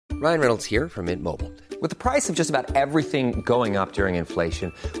Ryan Reynolds here from Mint Mobile. With the price of just about everything going up during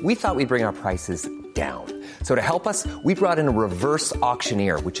inflation, we thought we'd bring our prices down. So to help us, we brought in a reverse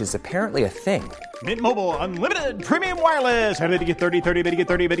auctioneer, which is apparently a thing. Mint Mobile Unlimited Premium Wireless. How to get 30, 30, bit to get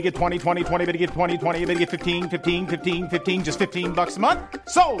 30, bit to get 20, 20, 20, bit to get 20, 20, bit to get 15, 15, 15, 15, just $15 a month?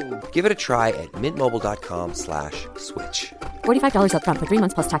 Sold! Give it a try at mintmobile.com/switch. $45 up front for 3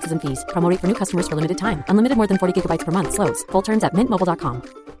 months plus taxes and fees. Promo rate for new customers for limited time. Unlimited more than 40 gigabytes per month. Slows full terms at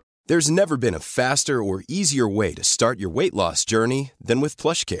mintmobile.com. There's never been a faster or easier way to start your weight loss journey than with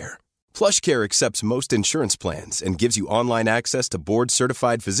PlushCare. PlushCare accepts most insurance plans and gives you online access to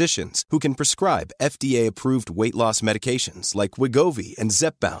board-certified physicians who can prescribe FDA-approved weight loss medications like Wegovy and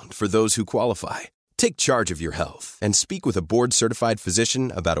Zepbound for those who qualify. Take charge of your health and speak with a board-certified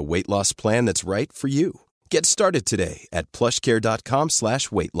physician about a weight loss plan that's right for you. Get started today at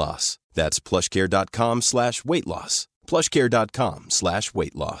plushcare.com/weight loss. That's plushcare.com/weight loss.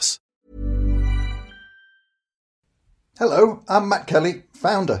 plushcare.com/weight loss. Hello, I'm Matt Kelly,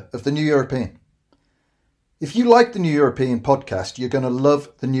 founder of The New European. If you like The New European podcast, you're going to love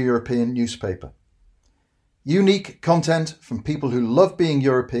The New European newspaper. Unique content from people who love being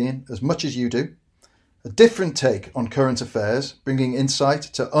European as much as you do. A different take on current affairs, bringing insight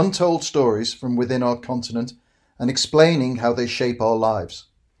to untold stories from within our continent and explaining how they shape our lives.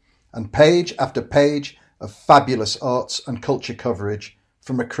 And page after page of fabulous arts and culture coverage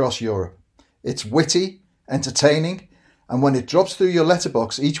from across Europe. It's witty, entertaining, and when it drops through your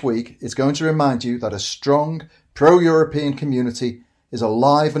letterbox each week, it's going to remind you that a strong, pro-European community is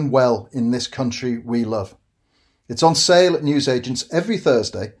alive and well in this country we love. It's on sale at newsagents every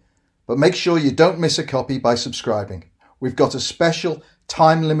Thursday, but make sure you don't miss a copy by subscribing. We've got a special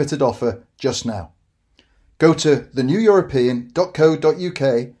time-limited offer just now. Go to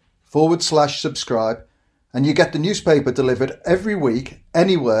theneweuropean.co.uk/subscribe and you get the newspaper delivered every week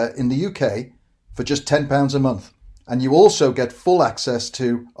anywhere in the UK for just £10 a month. And you also get full access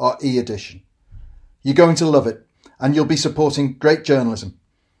to our e-edition. You're going to love it, and you'll be supporting great journalism.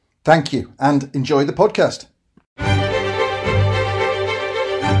 Thank you, and enjoy the podcast.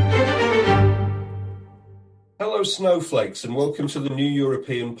 Hello, snowflakes, and welcome to the New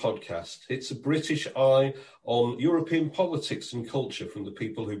European podcast. It's a British eye on European politics and culture from the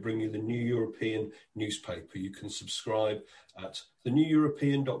people who bring you the New European newspaper. You can subscribe at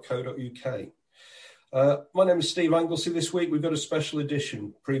theneweuropean.co.uk. My name is Steve Anglesey. This week we've got a special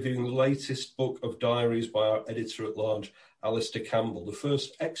edition previewing the latest book of diaries by our editor-at-large, Alastair Campbell. The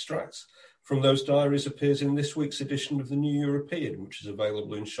first extract from those diaries appears in this week's edition of the New European, which is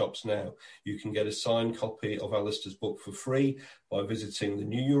available in shops now. You can get a signed copy of Alastair's book for free by visiting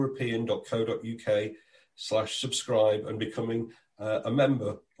theneweuropean.co.uk/subscribe and becoming a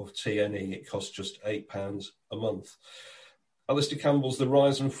member of TNE. It costs just £8 a month. Alastair Campbell's The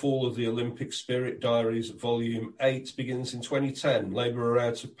Rise and Fall of the Olympic Spirit Diaries, Volume 8, begins in 2010. Labour are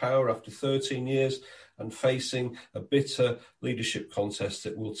out of power after 13 years and facing a bitter leadership contest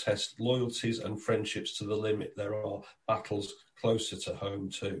that will test loyalties and friendships to the limit. There are battles closer to home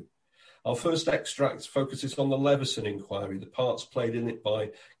too. Our first extract focuses on the Leveson inquiry, the parts played in it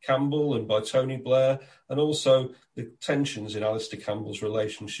by Campbell and by Tony Blair, and also the tensions in Alastair Campbell's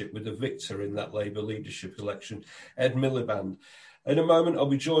relationship with the victor in that Labour leadership election, Ed Miliband. In a moment, I'll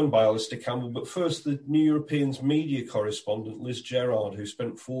be joined by Alastair Campbell, but first, the New European's media correspondent, Liz Gerard, who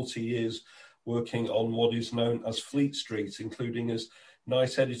spent 40 years working on what is known as Fleet Street, including as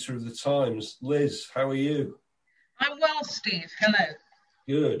night editor of The Times. Liz, how are you? I'm well, Steve. Hello.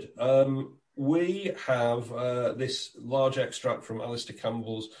 Good. We have this large extract from Alastair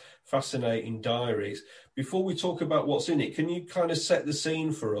Campbell's fascinating diaries. Before we talk about what's in it, can you kind of set the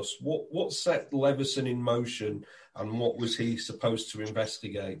scene for us? What set Leveson in motion and what was he supposed to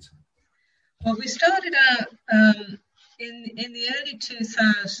investigate? Well, we started out in the early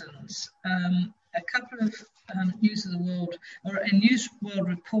 2000s. A couple of News of the World, or a News World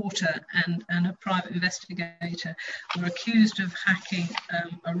reporter and a private investigator were accused of hacking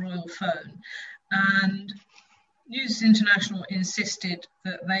a royal phone. And News International insisted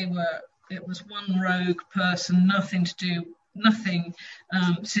that it was one rogue person, nothing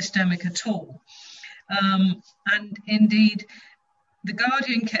systemic at all. And indeed, The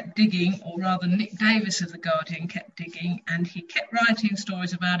Guardian kept digging, or rather Nick Davis of The Guardian kept digging, and he kept writing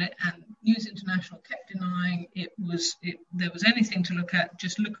stories about it, and News International kept denying there was anything to look at.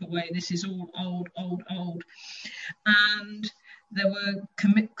 Just look away, this is all old. And there were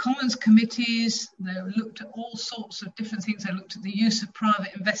Commons committees. They looked at all sorts of different things. They looked at the use of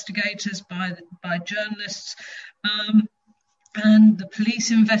private investigators by journalists. And the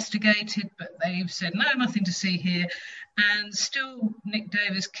police investigated, but they said, no, nothing to see here. And still, Nick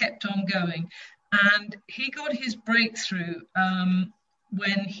Davis kept on going. And he got his breakthrough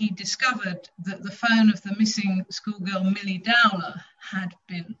when he discovered that the phone of the missing schoolgirl Millie Dowler had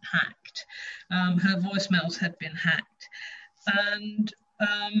been hacked. Her voicemails had been hacked. And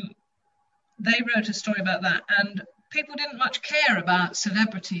they wrote a story about that. And people didn't much care about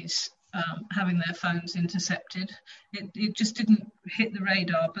celebrities having their phones intercepted. It just didn't hit the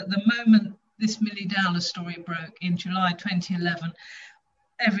radar. But the moment this Millie Dowler story broke in July 2011,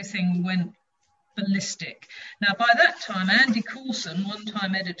 everything went ballistic. Now, by that time, Andy Coulson,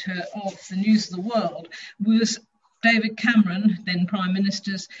 one-time editor of the News of the World, was David Cameron, then Prime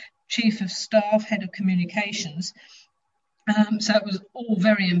Minister's Chief of Staff, Head of Communications. So it was all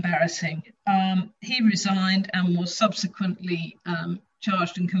very embarrassing. He resigned and was subsequently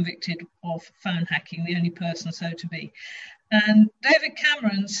charged and convicted of phone hacking, the only person so to be. And David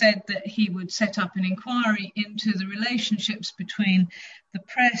Cameron said that he would set up an inquiry into the relationships between the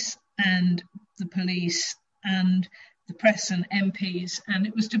press and the police and the press and MPs, and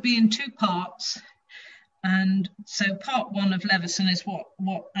it was to be in two parts. And so part one of Leveson is what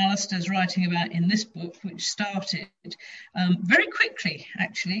Alastair's writing about in this book, which started very quickly,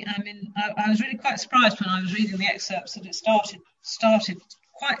 actually. I mean, I was really quite surprised when I was reading the excerpts that it started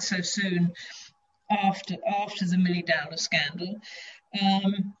quite so soon after the Millie Dowler scandal.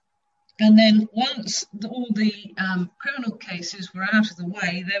 And then once all the criminal cases were out of the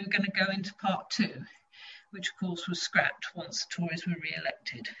way, they were going to go into part two, which of course was scrapped once the Tories were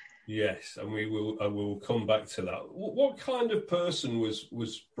re-elected. Yes, and we will come back to that. What kind of person was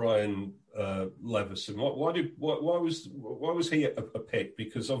Brian Leveson? Why was he a pick?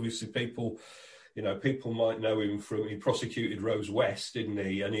 Because obviously people might know him from, he prosecuted Rose West, didn't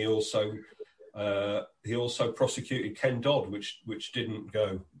he? And he also prosecuted Ken Dodd, which didn't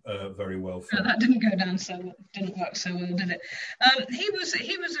go very well for him. That didn't go down didn't work so well, did it? He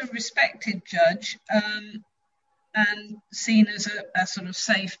was a respected judge. And seen as a sort of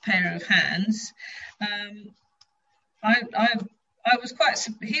safe pair of hands. I was quite.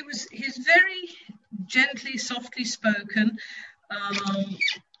 He's very gently, softly spoken, and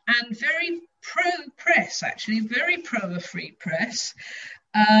very pro-press. Actually, very pro a free press.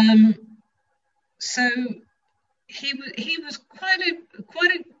 So he was quite an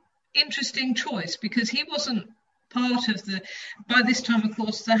interesting choice because he wasn't part of the. By this time, of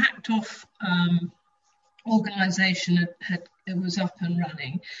course, the hacked off. Organisation was up and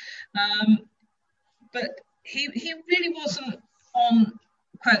running, but he really wasn't on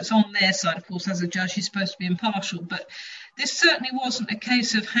their side. Of course, as a judge, he's supposed to be impartial, but this certainly wasn't a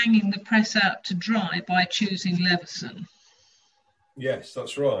case of hanging the press out to dry by choosing Leveson. Yes,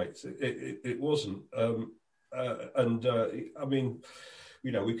 that's right. It wasn't, I mean.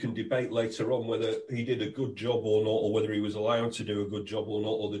 We can debate later on whether he did a good job or not, or whether he was allowed to do a good job or not,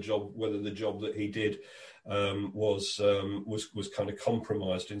 or whether the job that he did was kind of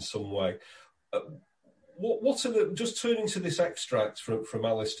compromised in some way. What are just turning to this extract from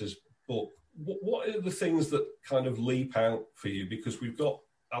Alastair's book? What are the things that kind of leap out for you? Because we've got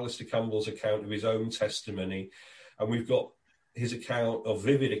Alastair Campbell's account of his own testimony, and we've got his account of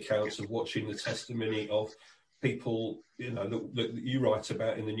vivid accounts of watching the testimony of people, that you write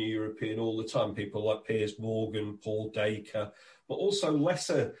about in the New European all the time, people like Piers Morgan, Paul Dacre, but also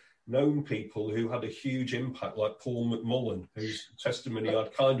lesser known people who had a huge impact, like Paul McMullen, whose testimony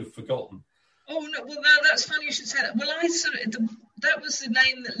I'd kind of forgotten. Oh, no, well, that's funny you should say that. Well, that was the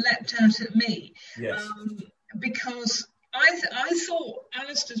name that leapt out at me. Yes. Because I thought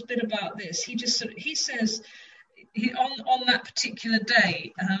Alastair's bit about this, he says, on that particular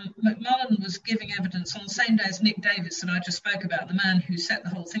day, McMullen was giving evidence on the same day as Nick Davis that I just spoke about, the man who set the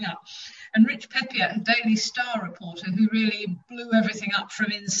whole thing up, and Rich Peppiatt, a Daily Star reporter who really blew everything up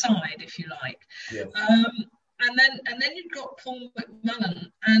from inside, if you like. Yes. And then you've got Paul McMullen,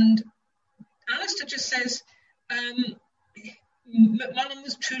 and Alastair just says McMullen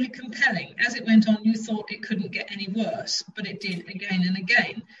was truly compelling. As it went on, you thought it couldn't get any worse, but it did again and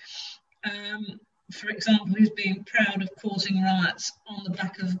again. For example, he's being proud of causing riots on the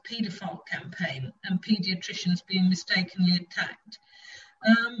back of a paedophile campaign and paediatricians being mistakenly attacked.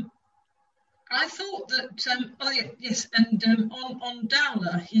 I thought that, on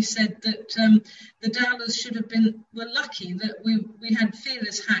Dowler, he said that the Dowlers were lucky that we had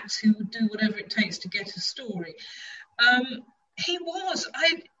fearless hacks who would do whatever it takes to get a story. He was,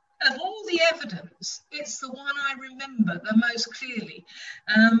 of all the evidence, it's the one I remember the most clearly.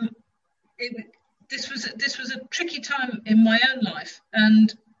 This was a tricky time in my own life,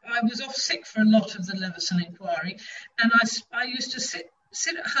 and I was off sick for a lot of the Leveson inquiry, and I used to sit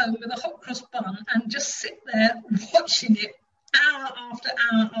at home with a hot cross bun and just sit there watching it hour after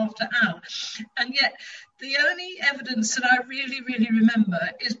hour after hour. And yet the only evidence that I really, really remember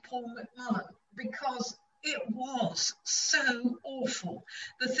is Paul McMullen, because it was so awful.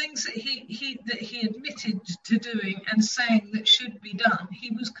 The things that he admitted to doing and saying that should be done, he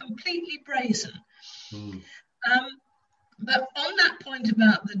was completely brazen. But on that point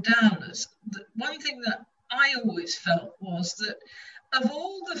about the Downers, one thing that I always felt was that of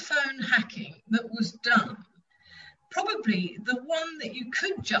all the phone hacking that was done, probably the one that you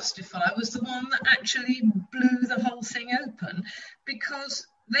could justify was the one that actually blew the whole thing open, because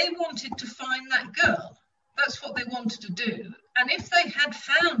they wanted to find that girl. That's what they wanted to do. And if they had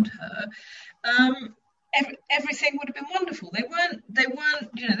found her, everything would have been wonderful. They weren't,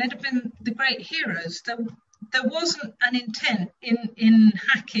 they'd have been the great heroes. There wasn't an intent in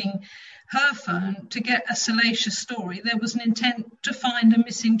hacking her phone to get a salacious story. There was an intent to find a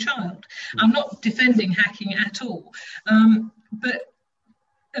missing child. I'm not defending hacking at all, but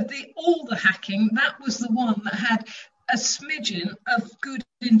of all the hacking, that was the one that had a smidgen of good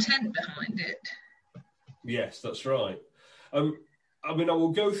intent behind it. Yes, that's right. I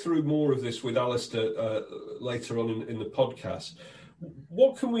will go through more of this with Alastair later on in the podcast.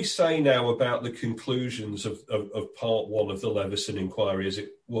 What can we say now about the conclusions of part one of the Leveson inquiry, as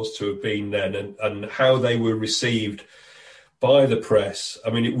it was to have been then, and how they were received by the press? I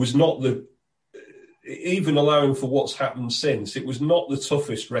mean, it was not even allowing for what's happened since, it was not the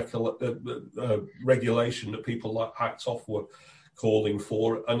toughest regulation that people like Hacked Off were calling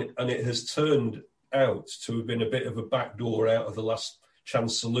for, and it has turned out to have been a bit of a backdoor out of the last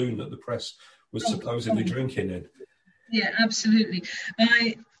chance saloon that the press was supposedly drinking in. Yeah, absolutely.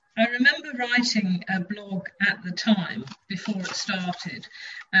 I remember writing a blog at the time before it started,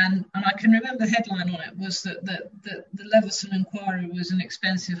 and I can remember the headline on it was that the Leveson inquiry was an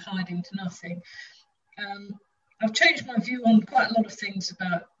expensive hiding to nothing. I've changed my view on quite a lot of things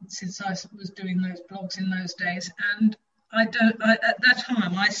since I was doing those blogs in those days, and at that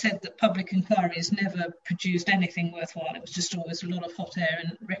time I said that public inquiries never produced anything worthwhile. It was just always a lot of hot air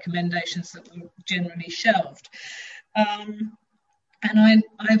and recommendations that were generally shelved. And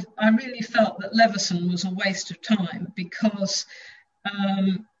I really felt that Leveson was a waste of time because,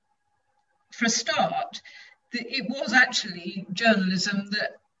 for a start, it was actually journalism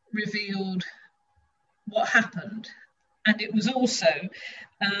that revealed what happened, and it was also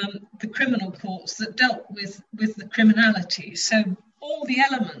the criminal courts that dealt with the criminality. So all the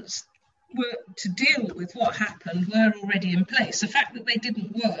elements were to deal with what happened were already in place. The fact that they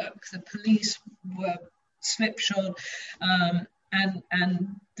didn't work, the police were slipshod, and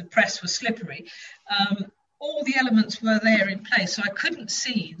the press was slippery. All the elements were there in place, so I couldn't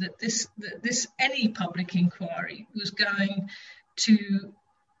see that this any public inquiry was going to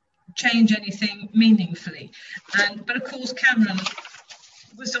change anything meaningfully. But of course, Cameron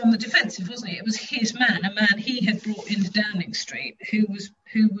was on the defensive, wasn't he? It was his man, a man he had brought into Downing Street, who was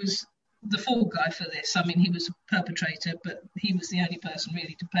the fall guy for this. I mean, he was a perpetrator, but he was the only person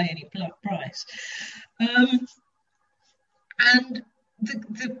really to pay any price. And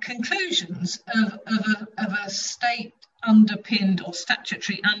the conclusions of a state underpinned or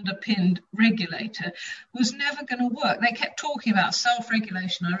statutory underpinned regulator was never going to work. They kept talking about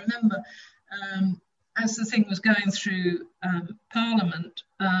self-regulation. I remember as the thing was going through Parliament,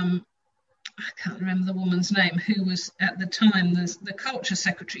 I can't remember the woman's name, who was at the time the culture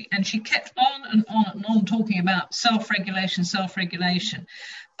secretary, and she kept on and on and on talking about self-regulation,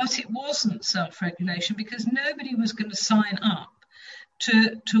 but it wasn't self-regulation because nobody was going to sign up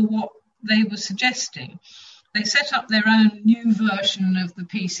to what they were suggesting. They set up their own new version of the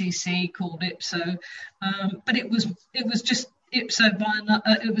PCC called IPSO, but it was just IPSO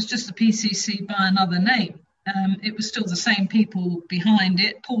it was just the PCC by another name. It was still the same people behind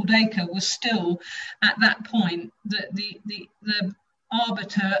it. Paul Dacre was still, at that point, the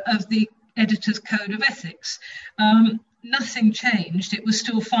arbiter of the Editor's Code of Ethics. Nothing changed. It was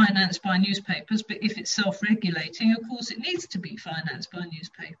still financed by newspapers, but if it's self-regulating, of course, it needs to be financed by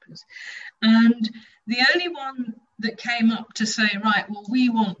newspapers. And the only one that came up to say, right, well, we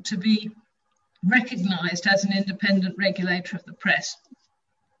want to be recognised as an independent regulator of the press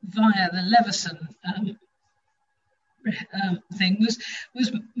via the Leveson thing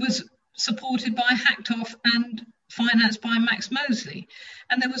was supported by Hacked Off and financed by Max Mosley.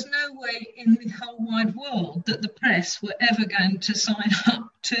 And there was no way in the whole wide world that the press were ever going to sign up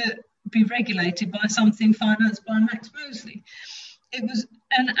to be regulated by something financed by Max Mosley. It was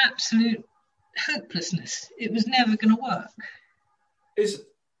an absolute hopelessness. It was never going to work.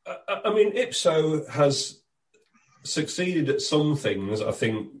 I mean, Ipso has succeeded at some things, I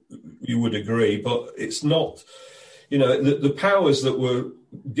think you would agree, but it's not, the powers that were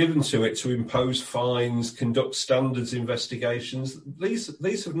given to it to impose fines, conduct standards investigations,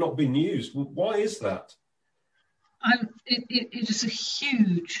 these have not been used. Why is that? It is a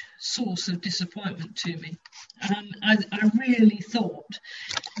huge source of disappointment to me. I really thought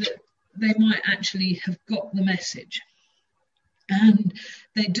that they might actually have got the message. And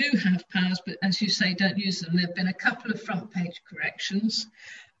they do have powers, but as you say, don't use them. There have been a couple of front page corrections.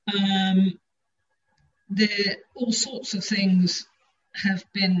 All sorts of things have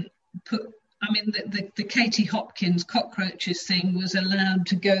been put. I mean, the Katie Hopkins cockroaches thing was allowed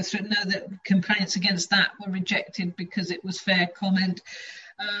to go through. No, the complaints against that were rejected because it was fair comment.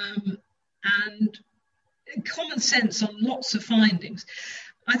 And common sense on lots of findings.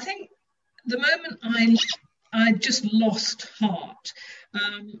 I think the moment I just lost heart.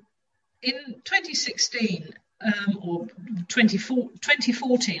 In 2016 or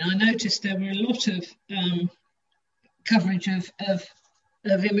 2014, I noticed there were a lot of coverage of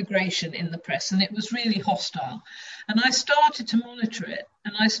immigration in the press, and it was really hostile. And I started to monitor it,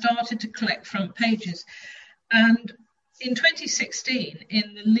 and I started to collect front pages. And in 2016,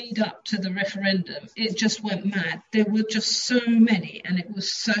 in the lead up to the referendum, it just went mad. There were just so many, and it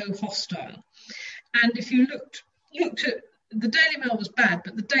was so hostile. And if you looked at the Daily Mail was bad,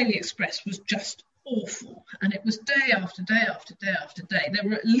 but the Daily Express was just awful. And it was day after day after day after day. There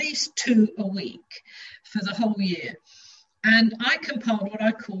were at least 2 a week for the whole year. And I compiled what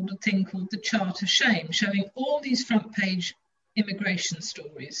I called a thing called the Chart of Shame, showing all these front page immigration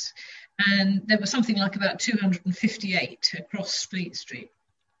stories. And there was something like about 258 across Fleet Street.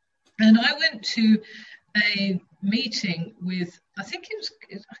 And I went to a meeting with, I think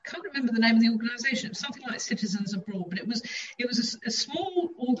I can't remember the name of the organisation. It was something like Citizens Abroad, but it was a small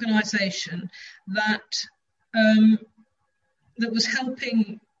organisation that was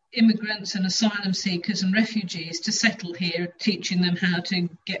helping immigrants and asylum seekers and refugees to settle here, teaching them how to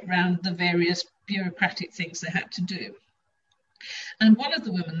get around the various bureaucratic things they had to do. And one of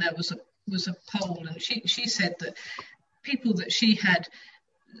the women there was a Pole, and she said that people that she had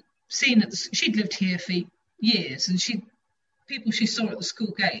seen she'd lived here for years, and people she saw at the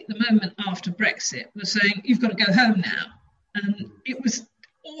school gate the moment after Brexit were saying, "You've got to go home now," and it was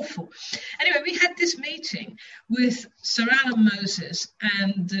awful. Anyway, we had this meeting with Sir Alan Moses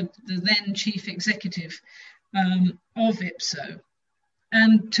and the then chief executive of Ipso,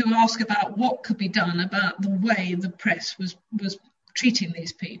 and to ask about what could be done about the way the press was treating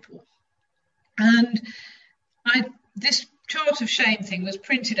these people. And this Chart of Shame thing was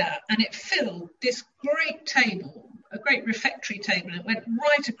printed out, and it filled this great table, a great refectory table, and it went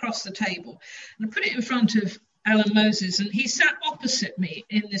right across the table. And I put it in front of Alan Moses, and he sat opposite me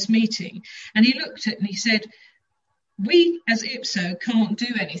in this meeting, and he looked at it and he said, "We as Ipso can't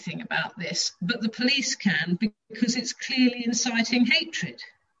do anything about this, but the police can, because it's clearly inciting hatred."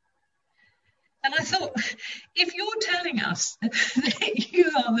 And I thought, if you're telling us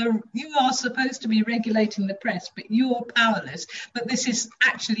that you are supposed to be regulating the press, but you're powerless, but this is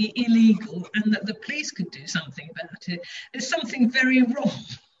actually illegal, and that the police could do something about it, there's something very wrong.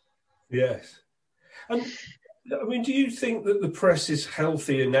 Yes. And I mean, do you think that the press is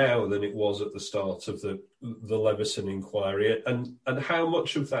healthier now than it was at the start of the Leveson inquiry? And how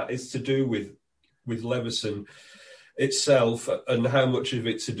much of that is to do with Leveson itself, and how much of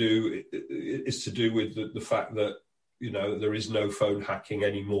it is to do with the fact that, there is no phone hacking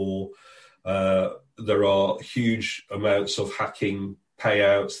anymore? There are huge amounts of hacking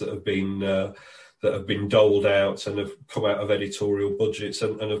payouts that have been doled out and have come out of editorial budgets,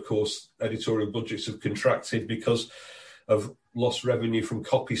 and of course editorial budgets have contracted because of lost revenue from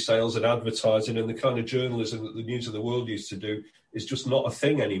copy sales and advertising, and the kind of journalism that the News of the World used to do is just not a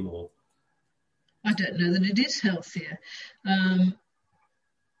thing anymore. I don't know that it is healthier.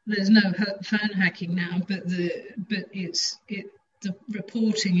 There's no phone hacking now, but the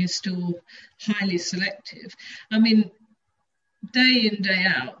reporting is still highly selective. I mean, day in, day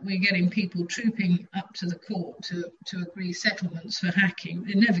out, we're getting people trooping up to the court to agree settlements for hacking.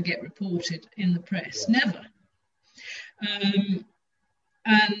 They never get reported in the press, never.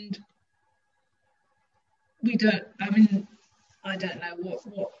 And we don't, I don't know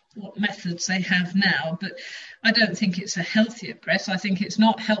what methods they have now, but I don't think it's a healthier press. I think it's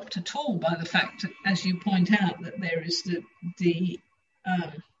not helped at all by the fact, as you point out, that there is the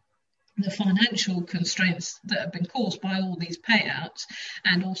financial constraints that have been caused by all these payouts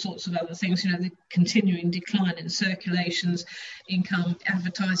and all sorts of other things. The continuing decline in circulations, income,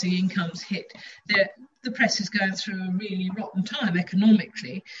 advertising incomes hit. the press is going through a really rotten time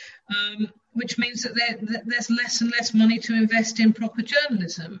economically, which means that there's less and less money to invest in proper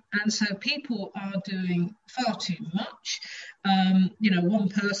journalism. And so people are doing far too much. One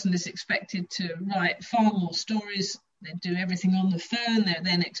person is expected to write far more stories. They do everything on the phone. They're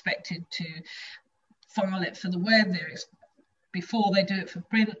then expected to file it for the web. Before they do it for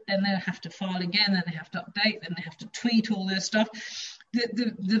print, then they have to file again, then they have to update, then they have to tweet all their stuff.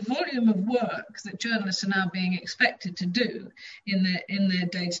 The volume of work that journalists are now being expected to do in their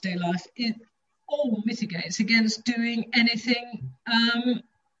day-to-day life, it all mitigates against doing anything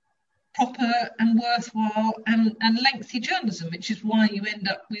proper and worthwhile and lengthy journalism, which is why you end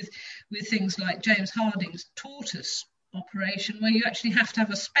up with things like James Harding's Tortoise operation, where you actually have to have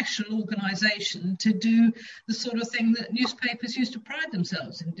a special organisation to do the sort of thing that newspapers used to pride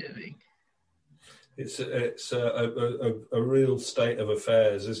themselves in doing. It's a real state of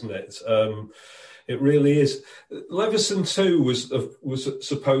affairs, isn't it? It really is. Leveson too was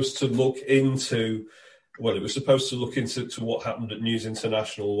supposed to look into. Well, it was supposed to look into what happened at News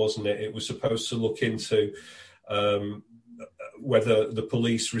International, wasn't it? It was supposed to look into whether the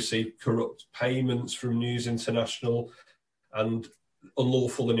police received corrupt payments from News International and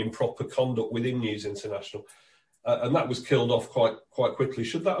unlawful and improper conduct within News International. And that was killed off quite quickly.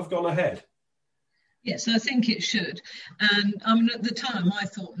 Should that have gone ahead? Yes, I think it should. And I mean, at the time, I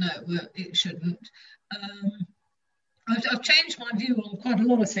thought, no, it shouldn't. I've changed my view on quite a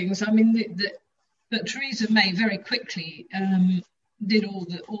lot of things. I mean, but Theresa May very quickly did all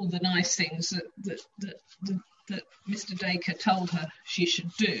the nice things that Mr. Dacre told her she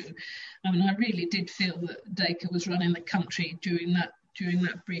should do. I mean, I really did feel that Dacre was running the country during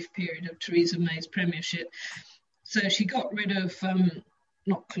that brief period of Theresa May's premiership. So she got rid of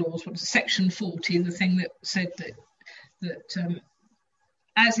Section 40, the thing that said that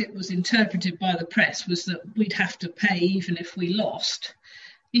as it was interpreted by the press, was that we'd have to pay even if we lost,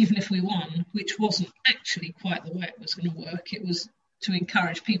 even if we won, which wasn't actually quite the way it was going to work. It was to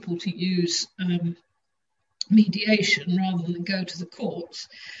encourage people to use mediation rather than go to the courts.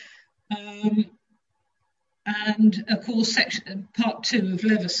 And of course, Part 2 of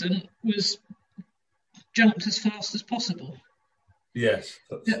Leveson was jumped as fast as possible. Yes.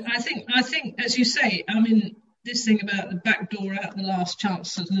 I think, as you say, I mean, this thing about the back door out the last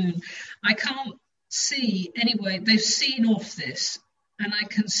chance saloon, I can't see any way. They've seen off this, and I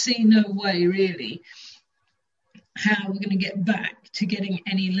can see no way really how we're going to get back to getting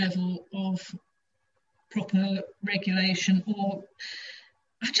any level of proper regulation. Or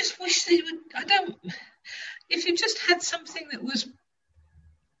I just wish they would. If you just had something that was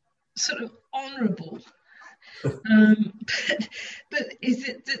sort of honourable. But is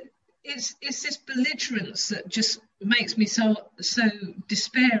it that it's this belligerence that just makes me so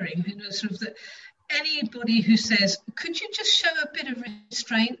despairing? Sort of that anybody who says, "Could you just show a bit of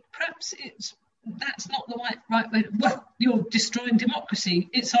restraint?" Perhaps that's not the right way. Well, you're destroying democracy.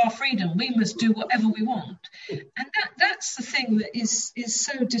 It's our freedom. We must do whatever we want, and that's the thing that is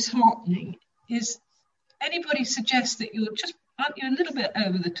so disheartening. Is anybody suggests that aren't you a little bit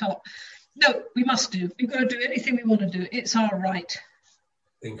over the top? No, we must do. We've got to do anything we want to do. It's our right.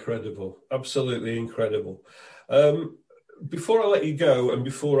 Incredible. Absolutely incredible. Before I let you go and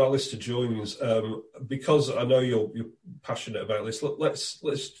before Alastair joins, because I know you're passionate about this, let's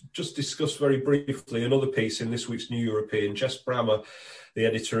just discuss very briefly another piece in this week's New European. Jess Brammer, the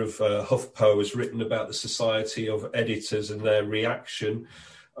editor of HuffPo, has written about the Society of Editors and their reaction.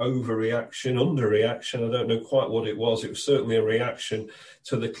 Overreaction, underreaction, I don't know quite what it was. It was certainly a reaction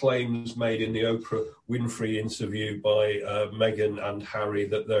to the claims made in the Oprah Winfrey interview by Meghan and Harry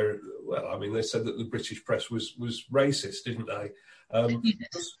that they said that the British press was racist, didn't they?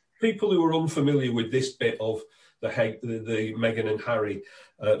 Yes. People who are unfamiliar with this bit of the Meghan and Harry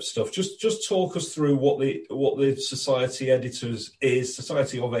stuff, just talk us through what the Society of Editors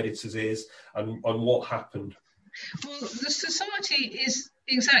is and what happened. Well, the society is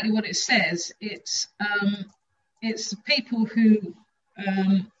exactly what it says. It's people who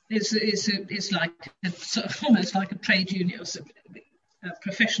it's like almost like a trade union, a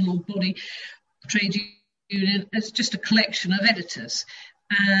professional body, trade union. It's just a collection of editors,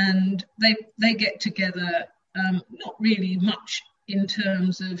 and they get together. Not really much in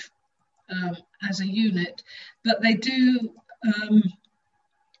terms of as a unit, but they do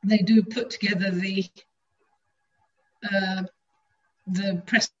put together the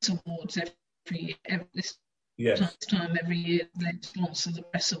press awards every time every year. They sponsor the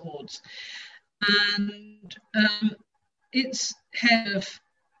press awards, and it's head of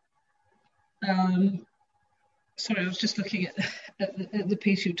sorry, I was just looking at the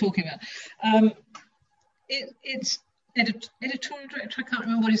piece you were talking about. its editorial director, I can't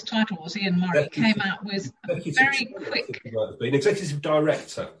remember what his title was, Ian Murray, came out with a very quick... Executive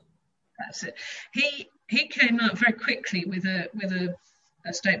director. That's it. He came out very quickly with a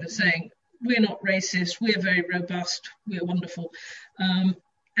statement saying, we're not racist, we're very robust, we're wonderful.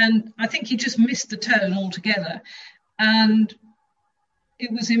 And I think he just missed the tone altogether. And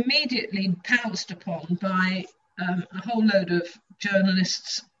it was immediately pounced upon by a whole load of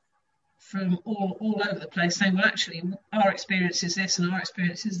journalists from all over the place saying, well, actually, our experience is this and our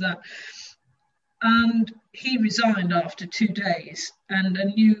experience is that. And he resigned after 2 days, and a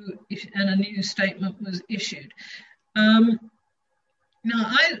new statement was issued.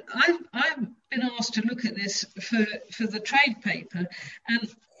 Now, I've been asked to look at this for the trade paper, and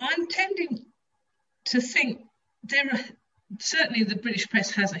I'm tending to think certainly the British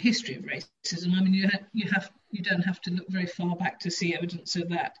press has a history of racism. I mean, you don't have to look very far back to see evidence of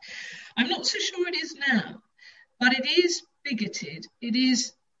that. I'm not so sure it is now, but it is bigoted. It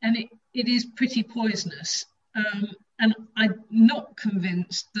is pretty poisonous. And I'm not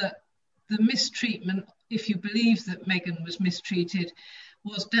convinced that the mistreatment, if you believe that Meghan was mistreated,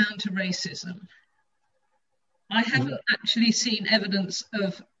 was down to racism. I haven't actually seen evidence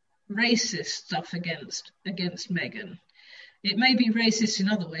of racist stuff against Meghan. It may be racist in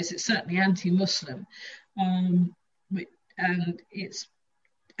other ways. It's certainly anti-Muslim, and it's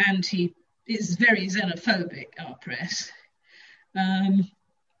very xenophobic, our press. And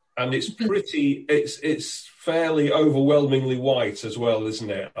it's fairly overwhelmingly white as well, isn't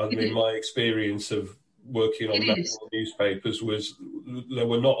it? I mean, my experience of working on national newspapers was there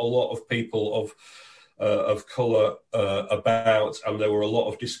were not a lot of people of colour about, and there were a lot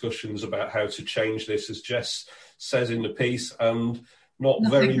of discussions about how to change this, as Jess says in the piece, and nothing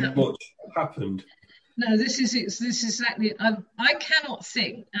very much happened. No, this is exactly it. I cannot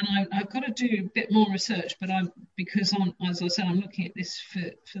think, and I've got to do a bit more research, but as I said, I'm looking at this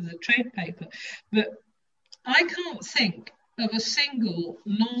for the trade paper, but I can't think of a single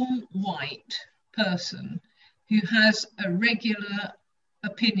non-white person who has a regular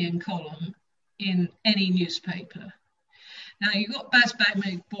opinion column in any newspaper. Now, you've got Baz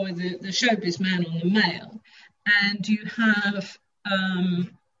Bagboy, the showbiz man on the Mail, and you have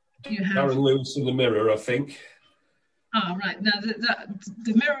Aaron Lewis in the Mirror, I think. Oh, right. Now,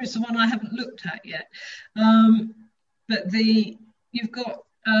 the Mirror is the one I haven't looked at yet. But you've got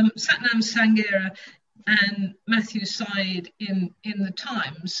Satnam Sanghera and Matthew Syed in the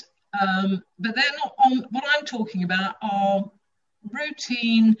Times, but they're not on. What I'm talking about are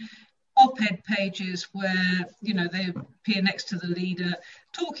routine op-ed pages where, they appear next to the leader,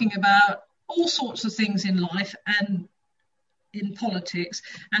 talking about all sorts of things in life and in politics,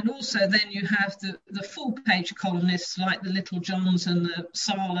 and also then you have the full-page columnists like the Little Johns and the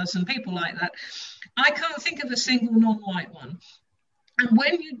Salas and people like that. I can't think of a single non-white one. And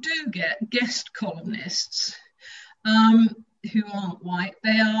when you do get guest columnists who aren't white,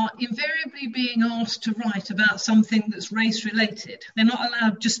 they are invariably being asked to write about something that's race-related. They're not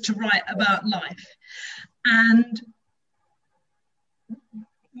allowed just to write about life. And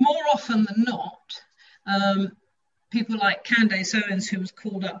more often than not, people like Candace Owens, who was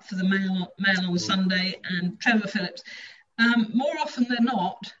called up for the Mail on Sunday, and Trevor Phillips, more often than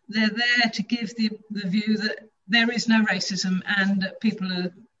not, they're there to give the view that there is no racism and that people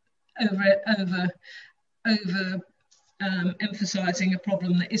are over emphasising a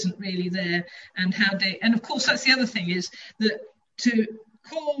problem that isn't really there, and and of course that's the other thing, is that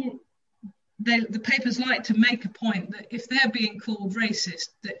the papers like to make a point that if they're being called racist,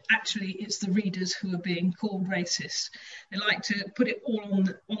 that actually it's the readers who are being called racist. They like to put it all on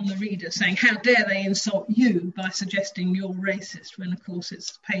the reader, saying, how dare they insult you by suggesting you're racist, when of course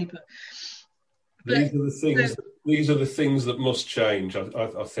it's the paper. These are the things that must change,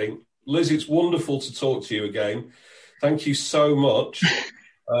 I think. Liz, it's wonderful to talk to you again. Thank you so much.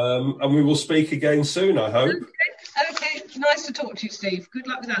 And we will speak again soon, I hope. Okay. Nice to talk to you, Steve. Good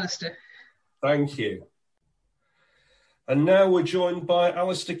luck with Alastair. Thank you. And now we're joined by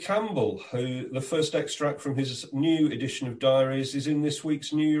Alastair Campbell, who the first extract from his new edition of Diaries is in this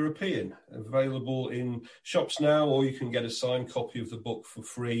week's New European, available in shops now, or you can get a signed copy of the book for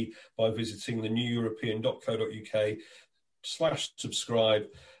free by visiting theneweuropean.co.uk/subscribe,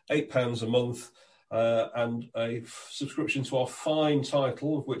 £8 a month, and a subscription to our fine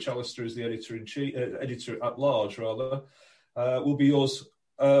title, of which Alastair is the editor at large, will be yours.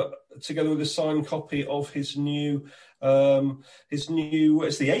 Together with a signed copy of his new, it's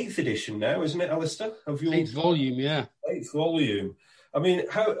the 8th edition now, isn't it, Alastair? Of your 8th volume, yeah. 8th volume. I mean,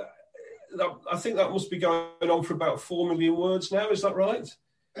 I think that must be going on for about 4 million words now, is that right?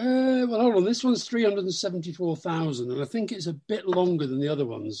 Well, hold on. This one's 374,000, and I think it's a bit longer than the other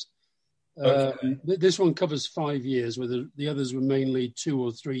ones. Okay. This one covers 5 years, where the others were mainly 2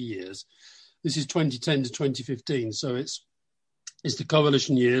 or 3 years. This is 2010 to 2015, so it's the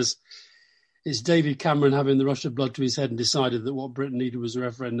coalition years. It's David Cameron having the rush of blood to his head and decided that what Britain needed was a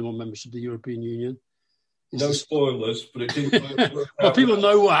referendum on membership of the European Union. No spoilers, but it didn't work well, out. people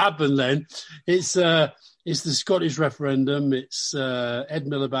know what happened then. It's the Scottish referendum. It's Ed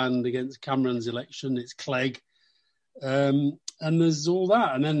Miliband against Cameron's election. It's Clegg. And there's all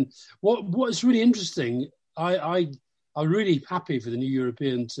that. And then what's really interesting, I'm really happy for the New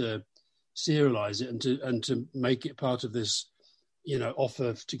European to serialise it and to make it part of this,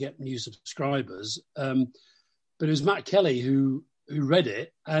 offer to get new subscribers. But it was Matt Kelly who read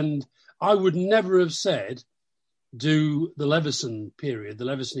it, and I would never have said do the Leveson period, the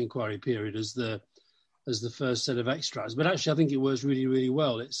Leveson inquiry period, as the first set of extracts. But actually, I think it works really, really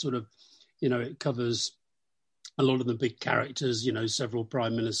well. It's sort of, it covers a lot of the big characters, several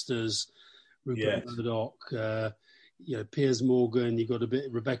prime ministers, Rupert Murdoch, Piers Morgan. You got a bit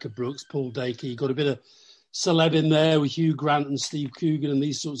of Rebecca Brooks, Paul Dacre. You got a bit of celeb in there with Hugh Grant and Steve Coogan and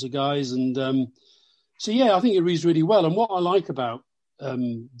these sorts of guys. And I think it reads really well. And what I like about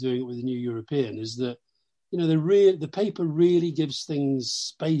doing it with the New European is that, the paper really gives things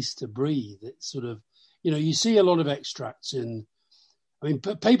space to breathe. It's sort of, you see a lot of extracts in. I mean,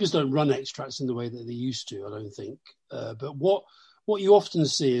 papers don't run extracts in the way that they used to, I don't think. But what you often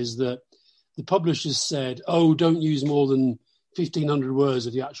see is that the publishers said, oh, don't use more than 1,500 words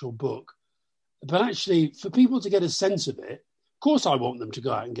of the actual book. But actually, for people to get a sense of it, of course I want them to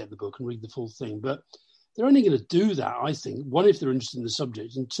go out and get the book and read the full thing. But they're only going to do that, I think, one, if they're interested in the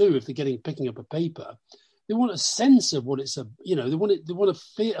subject, and two, if they're picking up a paper, they want a sense of what it's they want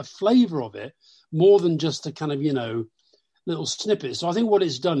a flavour of it more than just a kind of, little snippet. So I think what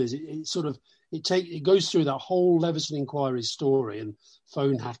it's done is it goes through that whole Leveson inquiry story and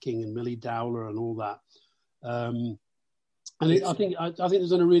phone hacking and Millie Dowler and all that. I think they've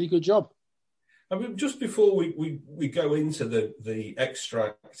done a really good job. I mean, just before we go into the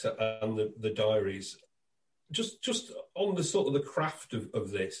extract and the diaries, just on the sort of the craft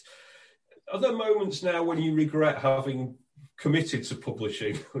of this, are there moments now when you regret having committed to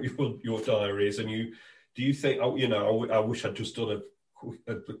publishing your diaries, and do you think, I wish I'd just done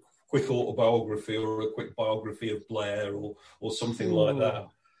a quick autobiography or a quick biography of Blair or something like that?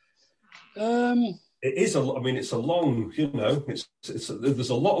 It is it's a long, there's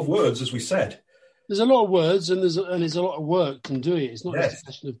a lot of words, as we said. There's a lot of words, and there's a lot of work in doing it. It's not just a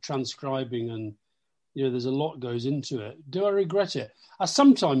question of transcribing, and there's a lot goes into it. Do I regret it? I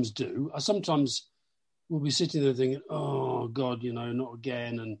sometimes do. I sometimes will be sitting there thinking, "Oh God, not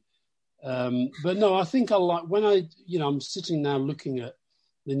again." And but no, I think I like when I'm sitting now looking at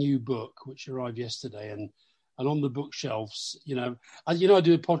the new book which arrived yesterday, and on the bookshelves, I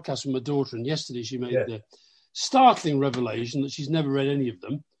do a podcast with my daughter, and yesterday she made the startling revelation that she's never read any of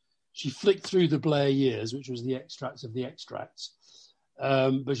them. She flicked through the Blair years, which was the extracts of the extracts,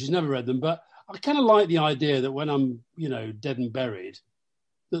 but she's never read them. But I kind of like the idea that when I'm, dead and buried,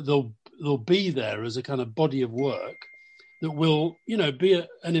 that they'll be there as a kind of body of work that will, be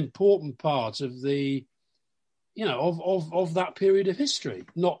an important part of the, of that period of history.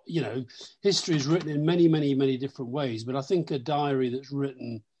 Not, history is written in many, many, many different ways, but I think a diary that's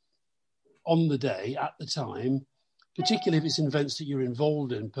written on the day at the time, particularly if it's events that you're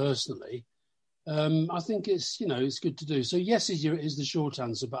involved in personally, I think it's it's good to do. So yes is the short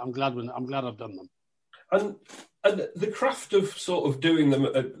answer, but I'm glad I've done them. And the craft of sort of doing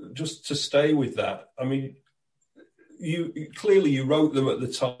them, just to stay with that. I mean, you clearly wrote them at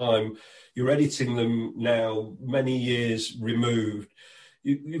the time. You're editing them now, many years removed.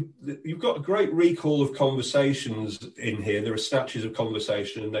 You've got a great recall of conversations in here. There are snatches of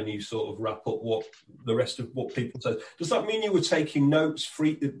conversation, and then you sort of wrap up what the rest of what people said. Does that mean you were taking notes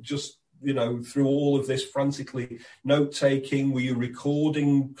through all of this frantically note taking? Were you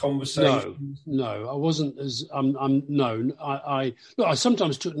recording conversations? No, I wasn't as I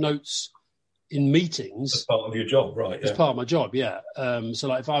sometimes took notes in meetings. As part of your job, right? As part of my job, yeah. So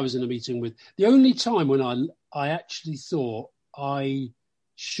like if I was in a meeting with, the only time when I actually thought I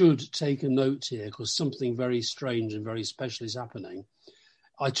should take a note here because something very strange and very special is happening,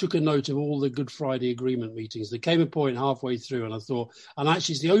 I took a note of all the Good Friday Agreement meetings. There came a point halfway through and I thought, and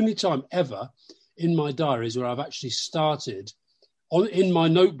actually it's the only time ever in my diaries where I've actually started in my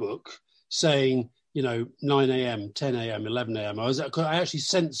notebook saying, 9 a.m., 10 a.m., 11 a.m. I actually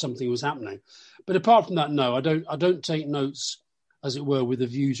sensed something was happening. But apart from that, no, I don't take notes, as it were, with a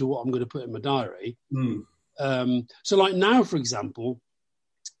view to what I'm going to put in my diary. So like now, for example,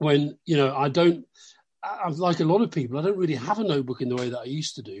 when, I'm like a lot of people, I don't really have a notebook in the way that I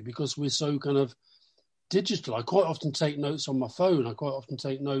used to do because we're so kind of digital. I quite often take notes on my phone. I quite often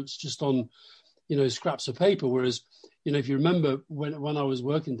take notes just on, scraps of paper. Whereas, if you remember when I was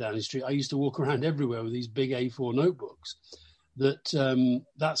working down the street, I used to walk around everywhere with these big A4 notebooks.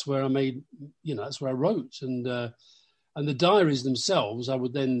 That's where I made, that's where I wrote. And the diaries themselves, I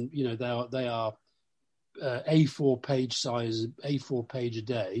would then, they are A4 page size, A4 page a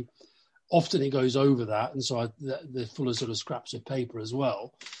day. Often it goes over that, and so they're full of sort of scraps of paper as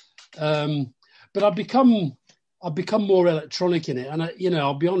well. But I've become more electronic in it, and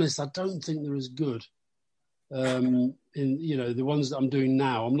I'll be honest, I don't think they're as good. In the ones that I'm doing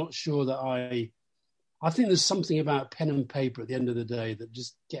now, I'm not sure that I think there's something about pen and paper at the end of the day that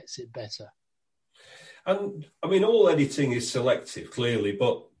just gets it better. And I mean, all editing is selective, clearly,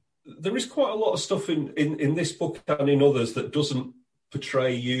 but there is quite a lot of stuff in this book and in others that doesn't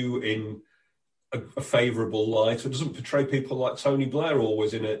portray you in a favourable light, or doesn't portray people like Tony Blair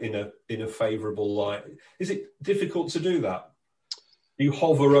always in a favourable light. Is it difficult to do that? Do you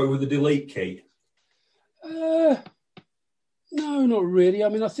hover over the delete key? No, not really. I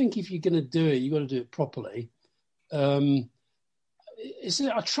mean, I think if you're going to do it, you've got to do it properly. I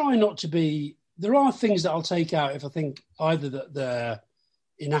try not to be... There are things that I'll take out if I think either that they're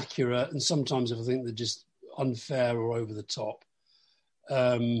inaccurate, and sometimes if I think they're just unfair or over the top.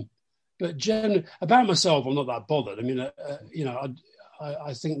 But generally, about myself, I'm not that bothered. I mean,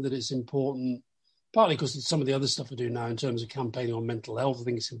 I think that it's important, partly because of some of the other stuff I do now in terms of campaigning on mental health. I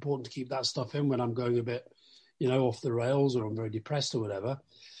think it's important to keep that stuff in when I'm going a bit, off the rails or I'm very depressed or whatever.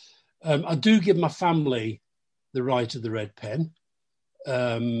 I do give my family the right of the red pen.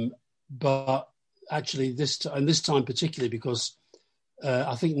 But actually this time particularly because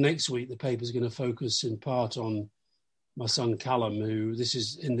I think next week the paper's going to focus in part on my son Callum, who this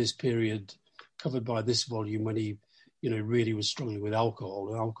is in this period covered by this volume when he, really was struggling with alcohol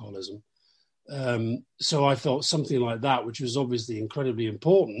and alcoholism. So I felt something like that, which was obviously incredibly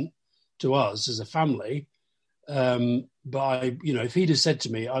important to us as a family. But if he'd have said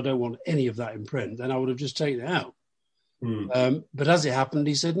to me, I don't want any of that in print, then I would have just taken it out. But as it happened,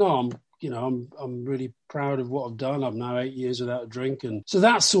 he said, no, I'm really proud of what I've done. I'm now 8 years without a drink. And so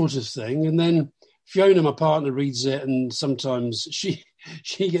that sort of thing. And then Fiona, my partner, reads it, and sometimes she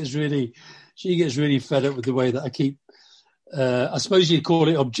gets really fed up with the way that I keep. I suppose you'd call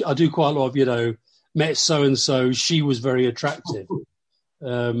it. I do quite a lot of met so and so. She was very attractive.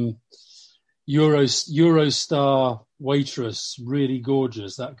 Eurostar waitress, really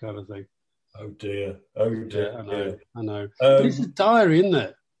gorgeous, that kind of thing. Oh dear. Yeah, I know. But it's a diary, isn't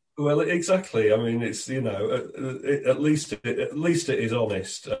it? Well, exactly. I mean, it's at least it is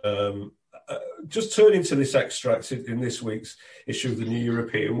honest. Just turning to this extract in this week's issue of the New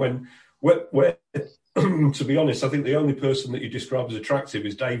European, where to be honest, I think the only person that you describe as attractive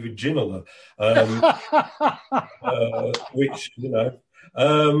is David Ginola, which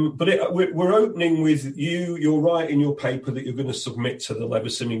but we're opening with you. You're right in your paper that you're going to submit to the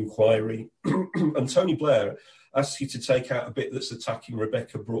Leveson inquiry, and Tony Blair asks you to take out a bit that's attacking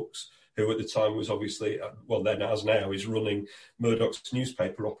Rebecca Brooks, who at the time was obviously, then as now, is running Murdoch's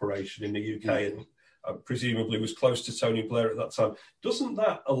newspaper operation in the UK and presumably was close to Tony Blair at that time. Doesn't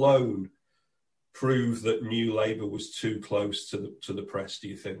that alone prove that New Labour was too close to the press, do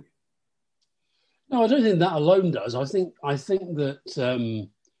you think? No, I don't think that alone does. I think that,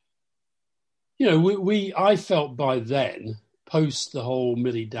 I felt by then, post the whole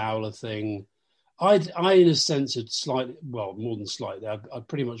Millie Dowler thing, I in a sense had slightly, well, more than slightly, I'd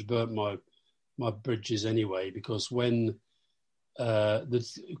pretty much burnt my bridges anyway, because when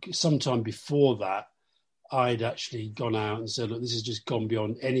sometime before that, I'd actually gone out and said, look, this has just gone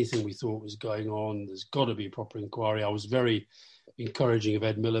beyond anything we thought was going on. There's got to be a proper inquiry. I was very encouraging of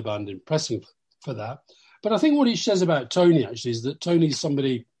Ed Miliband in pressing for that. But I think what it says about Tony, actually, is that Tony's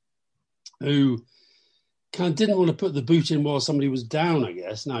somebody who kind of didn't want to put the boot in while somebody was down, I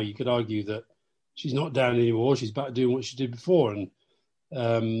guess. Now, you could argue that she's not down anymore. She's back doing what she did before.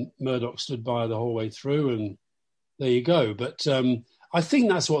 And Murdoch stood by her the whole way through, and there you go. But I think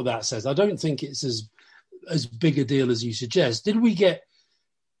that's what that says. I don't think it's as big a deal as you suggest. Did we get,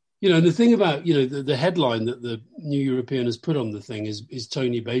 the thing about, the headline that the New European has put on the thing is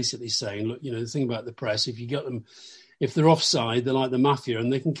Tony basically saying, look, the thing about the press, if you get them, if they're offside, they're like the mafia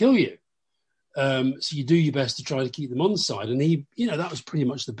and they can kill you. So you do your best to try to keep them on side. And he, that was pretty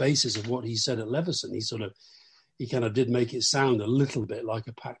much the basis of what he said at Leveson. He kind of did make it sound a little bit like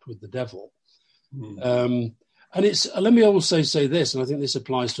a pact with the devil. And let me also say this, and I think this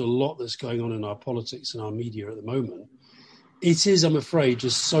applies to a lot that's going on in our politics and our media at the moment. it is, I'm afraid,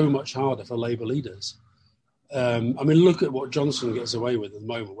 just so much harder for Labour leaders. I mean, look at what Johnson gets away with at the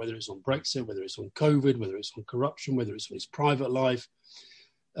moment, whether it's on Brexit, whether it's on COVID, whether it's on corruption, whether it's on his private life.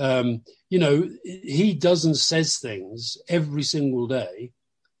 He does and says things every single day.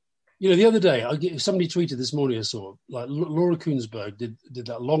 The other day, somebody tweeted this morning, I saw, like Laura Kuenssberg did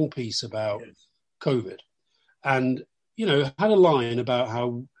that long piece about COVID and, had a line about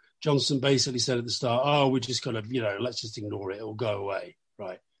how Johnson basically said at the start, we're just kind of, let's just ignore it, it'll go away.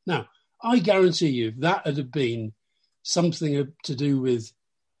 Right. Now, I guarantee you, if that had been something to do with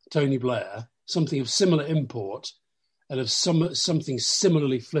Tony Blair, something of similar import and of something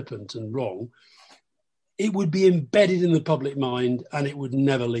similarly flippant and wrong, it would be embedded in the public mind and it would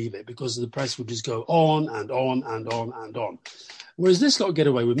never leave it because the press would just go on and on and on and on. Whereas this lot get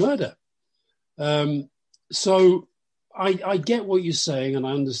away with murder. So I get what you're saying and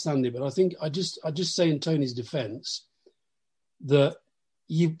I understand it, but I think I just say in Tony's defence that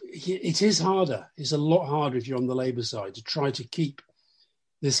it is harder. It's a lot harder if you're on the Labour side to try to keep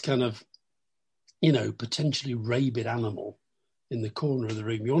this kind of, potentially rabid animal in the corner of the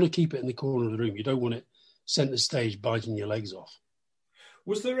room. You want to keep it in the corner of the room. You don't want it centre stage biting your legs off.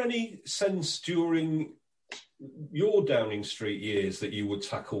 Was there any sense during your Downing Street years that you would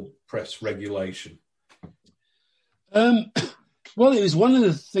tackle press regulation? Well, it was one of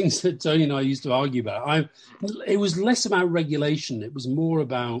the things that Tony and I used to argue about. It was less about regulation. It was more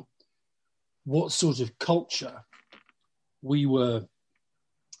about what sort of culture we were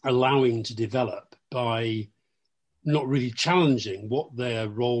allowing to develop by not really challenging what their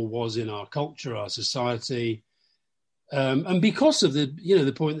role was in our culture, our society. And because of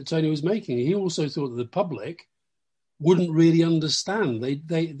the point that Tony was making, he also thought that the public wouldn't really understand.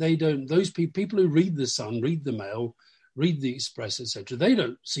 They don't, those people who read The Sun, read the Mail, read the Express, etc., they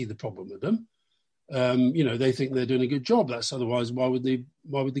don't see the problem with them. They think they're doing a good job. That's otherwise, why would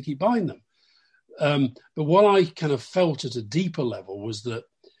they keep buying them? But what I kind of felt at a deeper level was that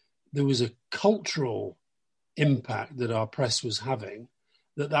there was a cultural impact that our press was having,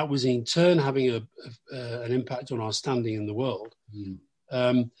 that was in turn having an impact on our standing in the world.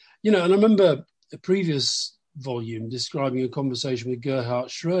 And I remember a previous volume describing a conversation with Gerhard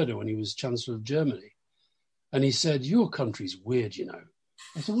Schröder when he was Chancellor of Germany. And he said, your country's weird,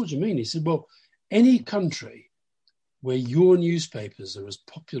 I said, what do you mean? He said, well, any country where your newspapers are as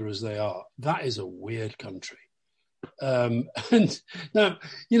popular as they are, that is a weird country. And now,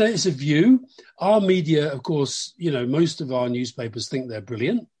 it's a view. Our media, of course, most of our newspapers think they're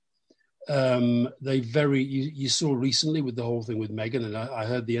brilliant. You saw recently with the whole thing with Meghan, and I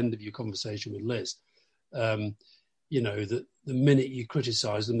heard the end of your conversation with Liz, that the minute you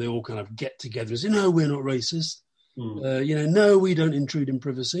criticise them, they all kind of get together and say, no, we're not racist. No, we don't intrude in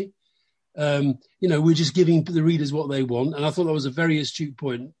privacy. We're just giving the readers what they want. And I thought that was a very astute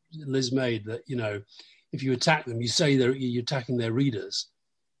point Liz made, that, if you attack them, you say you're attacking their readers.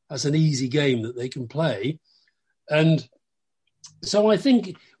 That's an easy game that they can play. And so I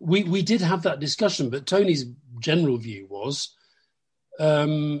think we did have that discussion, but Tony's general view was,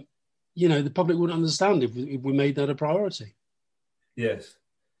 the public wouldn't understand if we made that a priority. Yes.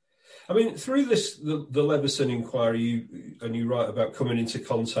 I mean, through the Leveson inquiry, you write about coming into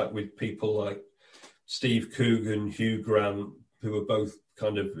contact with people like Steve Coogan, Hugh Grant, who were both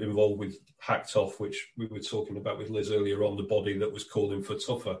kind of involved with Hacked Off, which we were talking about with Liz earlier on, the body that was calling for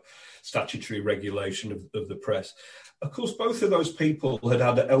tougher statutory regulation of the press. Of course, both of those people had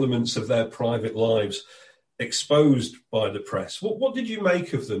elements of their private lives exposed by the press. What did you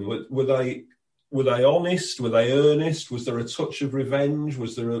make of them? Were they honest? Were they earnest? Was there a touch of revenge?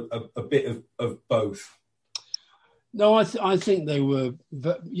 Was there a bit of both? No, I think they were,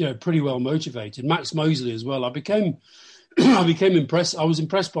 pretty well motivated. Max Mosley as well. I became impressed. I was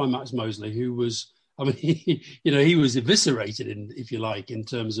impressed by Max Mosley, who was, he was eviscerated if you like, in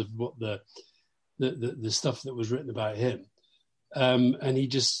terms of what the stuff that was written about him. And he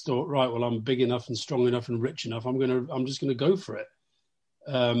just thought, right, well, I'm big enough and strong enough and rich enough. I'm just going to go for it.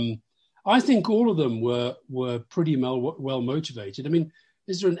 I think all of them were pretty well motivated. I mean,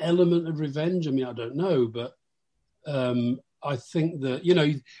 is there an element of revenge? I mean, I don't know, but I think that,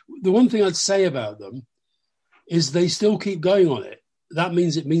 the one thing I'd say about them is they still keep going on it. That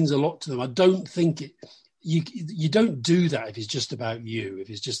means it means a lot to them. I don't think you don't do that if it's just about you, if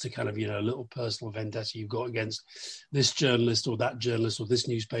it's just a kind of, a little personal vendetta you've got against this journalist or that journalist or this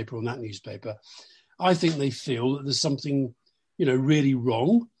newspaper or that newspaper. I think they feel that there's something, really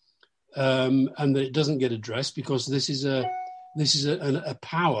wrong, and that it doesn't get addressed because this is a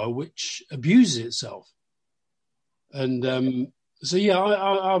power which abuses itself. And So yeah,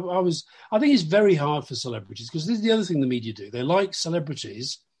 I think it's very hard for celebrities, because this is the other thing the media do. They like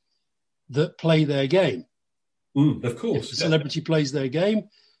celebrities that play their game. Of course. If a celebrity plays their game,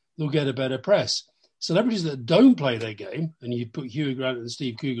 they'll get a better press. Celebrities that don't play their game, and you put Hugh Grant and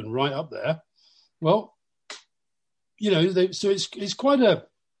Steve Coogan right up there, well, so it's quite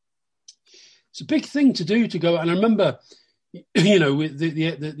it's a big thing to do, to go. And I remember, with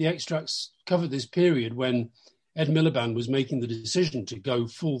the extracts covered this period when Ed Miliband was making the decision to go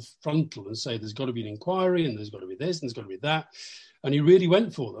full frontal and say there's got to be an inquiry and there's got to be this and there's got to be that, and he really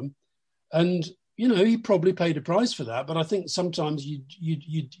went for them. And he probably paid a price for that. But I think sometimes you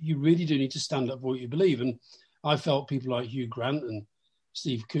really do need to stand up for what you believe. And I felt people like Hugh Grant and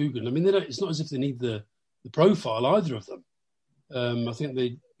Steve Coogan, I mean, it's not as if they need the profile, either of them. I think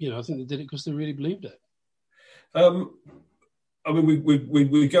they did it because they really believed it. I mean,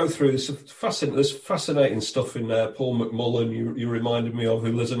 we go through this fascinating stuff in there. Paul McMullen, you reminded me of,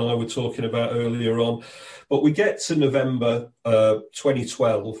 who Liz and I were talking about earlier on. But we get to November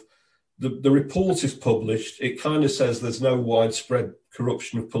 2012. The report is published. It kind of says there's no widespread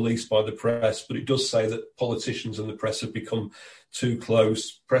corruption of police by the press, but it does say that politicians and the press have become too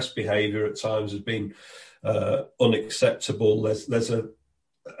close. Press behaviour at times has been unacceptable. There's a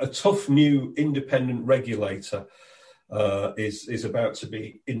tough new independent regulator is about to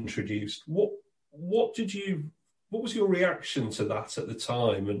be introduced. What was your reaction to that at the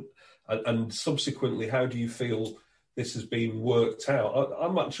time, and subsequently, how do you feel this has been worked out?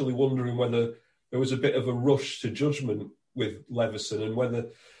 I'm actually wondering whether there was a bit of a rush to judgment with Leveson, and whether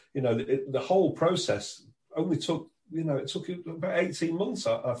the whole process only took it took about 18 months,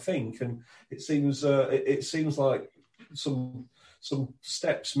 I think, and it seems like some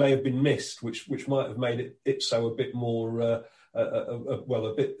steps may have been missed, which might have made it ipso a bit more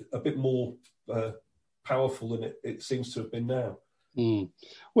a bit more powerful than it seems to have been now.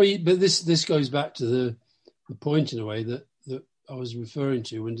 Well, but this goes back to the point, in a way, that I was referring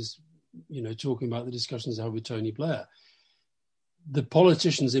to when just talking about the discussions I had with Tony Blair. The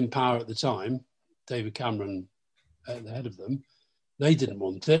politicians in power at the time, David Cameron at the head of them, they didn't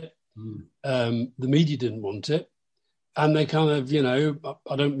want it. The media didn't want it. And they kind of,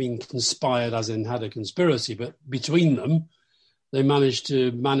 I don't mean conspired as in had a conspiracy, but between them, they managed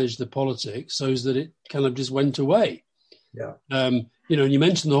to manage the politics so that it kind of just went away. Yeah. And you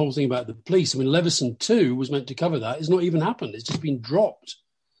mentioned the whole thing about the police. I mean, Leveson 2 was meant to cover that. It's not even happened. It's just been dropped.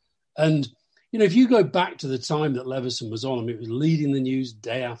 And, if you go back to the time that Leveson was on, I mean, it was leading the news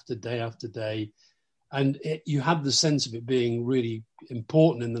day after day after day. And you had the sense of it being really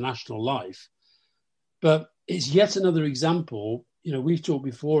important in the national life. But it's yet another example. We've talked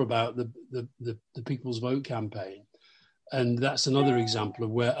before about the People's Vote campaign. And that's another example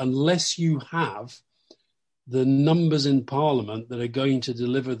of where, unless you have the numbers in Parliament that are going to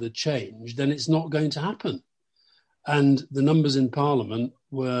deliver the change, then it's not going to happen. And the numbers in Parliament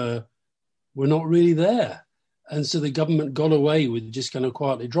were not really there. And so the government got away with just kind of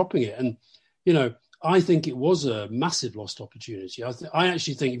quietly dropping it. And, I think it was a massive lost opportunity. I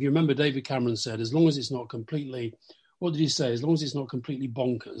actually think, if you remember, David Cameron said, as long as it's not completely, what did he say? As long as it's not completely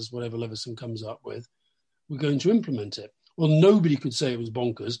bonkers, whatever Leveson comes up with, we're going to implement it. Well, nobody could say it was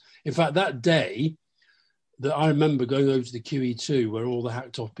bonkers. In fact, that day that I remember going over to the QE2 where all the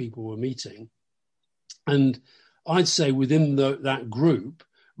hacked off people were meeting, and I'd say within that group,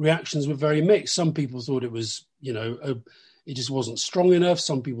 reactions were very mixed. Some people thought it was, it just wasn't strong enough.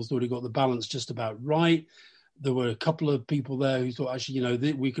 Some people thought it got the balance just about right. There were a couple of people there who thought,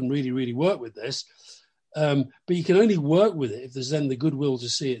 actually, we can really, really work with this. But you can only work with it if there's then the goodwill to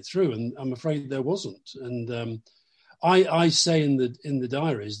see it through. And I'm afraid there wasn't. And I say in the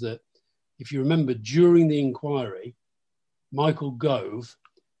diaries that, if you remember, during the inquiry, Michael Gove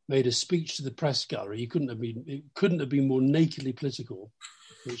made a speech to the press gallery. It couldn't have been more nakedly political,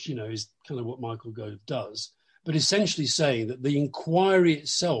 which, is kind of what Michael Gove does. But essentially saying that the inquiry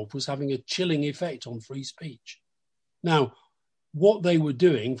itself was having a chilling effect on free speech. Now, what they were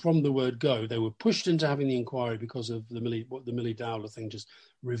doing from the word go, they were pushed into having the inquiry because of the Millie Dowler thing just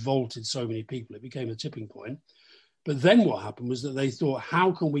revolted so many people. It became a tipping point. But then what happened was that they thought,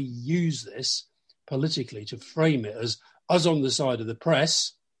 how can we use this politically to frame it as us on the side of the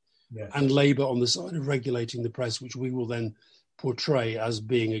press, yes, and Labour on the side of regulating the press, which we will then portray as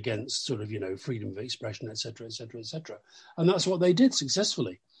being against sort of, freedom of expression, et cetera, et cetera, et cetera. And that's what they did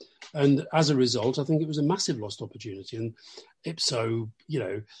successfully. And as a result, I think it was a massive lost opportunity. And ipso,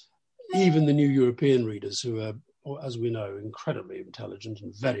 even the New European readers, who are, as we know, incredibly intelligent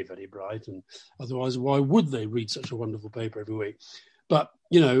and very, very bright, and otherwise, why would they read such a wonderful paper every week? But,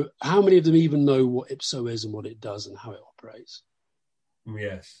 how many of them even know what ipso is and what it does and how it operates?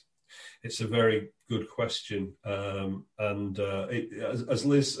 Yes, it's a very good question, as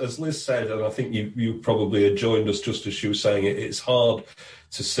Liz said, and I think you probably had joined us just as she was saying it. It's hard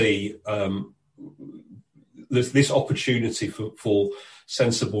to see this opportunity for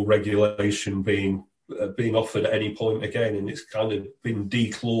sensible regulation being offered at any point again, and it's kind of been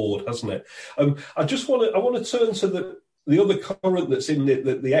declawed, hasn't it? I want to turn to the other current that's in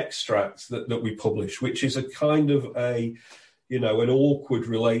the extracts that we publish, which is a kind of an awkward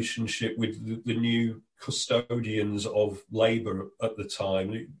relationship with the new custodians of Labour at the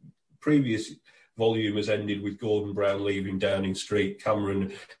time. The previous volume has ended with Gordon Brown leaving Downing Street.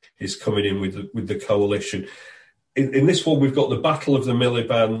 Cameron is coming in with the coalition. In this one, we've got the Battle of the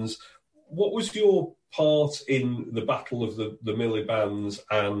Miliband's. What was your part in the Battle of the Miliband's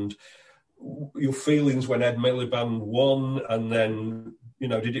and your feelings when Ed Miliband won? And then,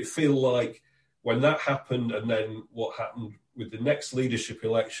 did it feel like when that happened and then what happened with the next leadership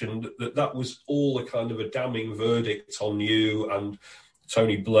election, that was all a kind of a damning verdict on you and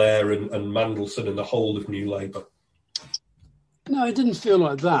Tony Blair and Mandelson and the whole of New Labour? No, it didn't feel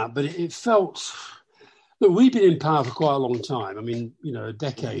like that, but it felt... Look, we've been in power for quite a long time. I mean, a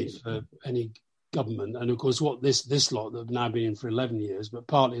decade for any government. And of course, what this lot that have now been in for 11 years, but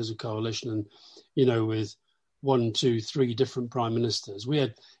partly as a coalition and, with 1, 2, 3 different prime ministers. We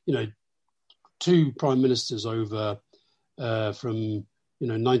had, 2 prime ministers over from,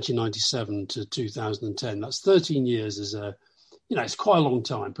 1997 to 2010. That's 13 years it's quite a long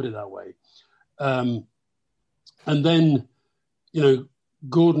time, put it that way. And then,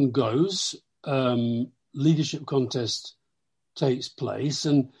 Gordon goes, leadership contest takes place.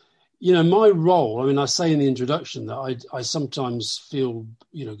 And, my role, I say in the introduction that I sometimes feel,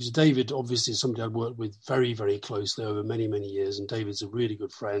 because David obviously is somebody I'd worked with very, very closely over many, many years. And David's a really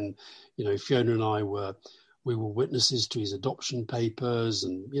good friend. Fiona and I were witnesses to his adoption papers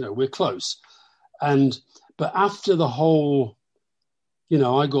and, we're close. But after the whole,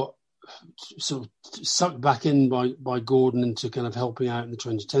 I got sort of sucked back in by Gordon into kind of helping out in the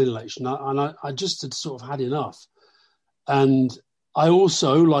 2010 election. And I just had sort of had enough. And I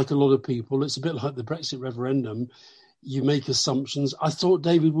also, like a lot of people, it's a bit like the Brexit referendum, you make assumptions. I thought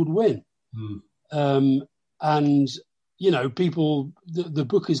David would win. People, the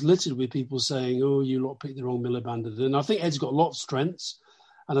book is littered with people saying, oh, you lot picked the wrong Miliband. And I think Ed's got a lot of strengths.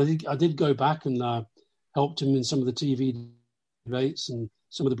 And I did go back and helped him in some of the TV debates and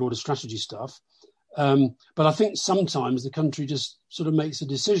some of the broader strategy stuff. But I think sometimes the country just sort of makes a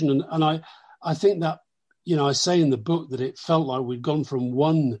decision. And I think that, I say in the book that it felt like we'd gone from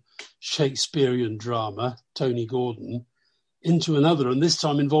one Shakespearean drama, Tony Gordon, into another, and this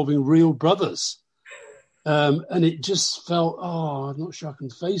time involving real brothers. And it just felt, I'm not sure I can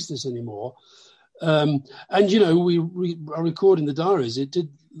face this anymore. We are recording the diaries. It did,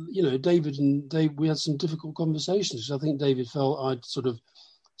 David and Dave, we had some difficult conversations. I think David felt I'd sort of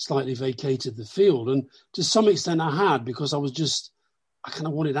slightly vacated the field. And to some extent I had, because I kind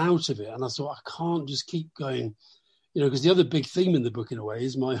of wanted out of it. And I thought, I can't just keep going, because the other big theme in the book, in a way,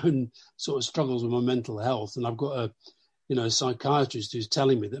 is my own sort of struggles with my mental health. And I've got a psychiatrist who's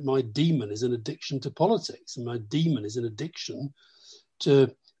telling me that my demon is an addiction to politics. And my demon is an addiction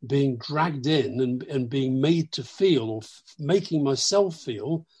to being dragged in and being made to feel or making myself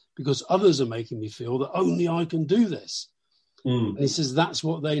feel, because others are making me feel, that only I can do this. And he says that's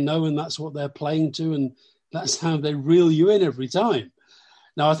what they know and that's what they're playing to, and that's how they reel you in every time.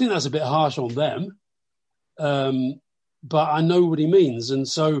 Now, I think that's a bit harsh on them, but I know what he means. And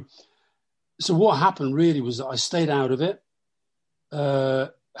so what happened really was that I stayed out of it.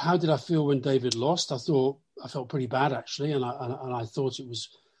 How did I feel when David lost? I felt pretty bad, actually, and I thought it was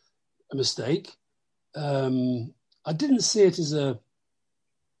a mistake. I didn't see it as a...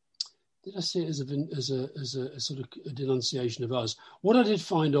 Did I see it as a sort of a denunciation of us? What I did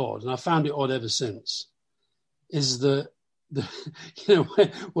find odd, and I found it odd ever since, is that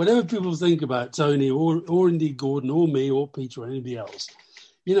whatever people think about Tony or indeed Gordon or me or Peter or anybody else,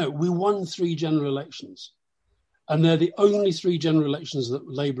 we won 3 general elections, and they're the only 3 general elections that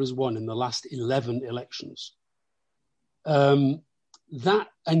Labour has won in the last 11 elections. And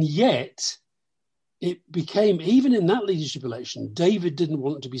yet it became, even in that leadership election, David didn't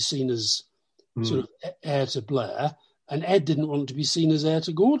want to be seen as sort of heir to Blair, and Ed didn't want to be seen as heir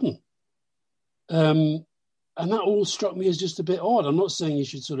to Gordon. And that all struck me as just a bit odd. I'm not saying you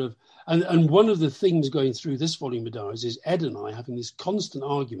should sort of... And one of the things going through this volume of diaries is Ed and I having this constant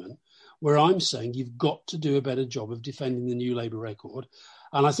argument where I'm saying you've got to do a better job of defending the New Labour record.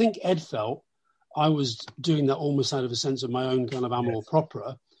 And I think Ed felt I was doing that almost out of a sense of my own kind of amour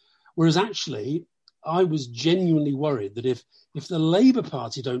propre, whereas actually I was genuinely worried that if the Labour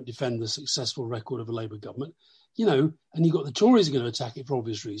Party don't defend the successful record of a Labour government, and you've got the Tories are going to attack it for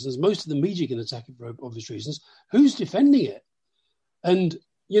obvious reasons, most of the media are going to attack it for obvious reasons, who's defending it? And,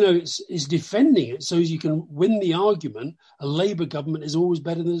 it's defending it so as you can win the argument a Labour government is always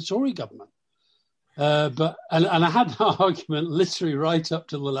better than a Tory government. But I had that argument literally right up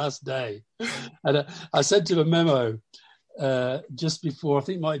till the last day. And I sent him a memo just before, I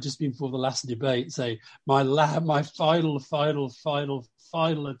think it might have just been before the last debate, say my final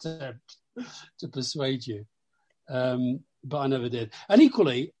attempt to persuade you. But I never did. And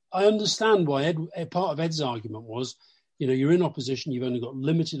equally, I understand why part of Ed's argument was, you're in opposition, you've only got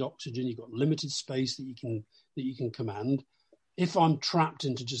limited oxygen, you've got limited space that you can command. If I'm trapped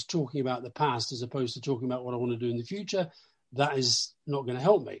into just talking about the past as opposed to talking about what I want to do in the future, that is not going to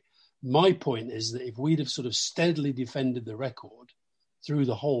help me. My point is that if we'd have sort of steadily defended the record through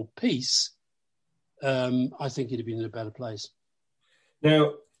the whole piece, I think it'd have been in a better place.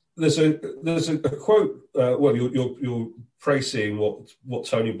 Now, there's a quote. You're praising what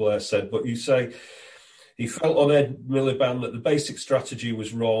Tony Blair said, but you say he felt on Ed Miliband that the basic strategy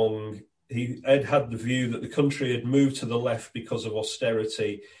was wrong. Ed had the view that the country had moved to the left because of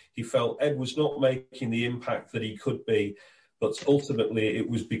austerity. He felt Ed was not making the impact that he could be, but ultimately it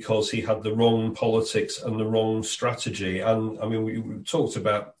was because he had the wrong politics and the wrong strategy. And I mean, we talked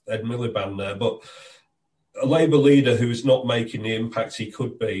about Ed Miliband there, but a Labour leader who is not making the impact he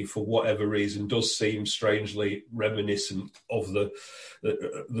could be for whatever reason does seem strangely reminiscent of the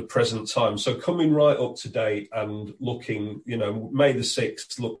present time. So coming right up to date and looking, May the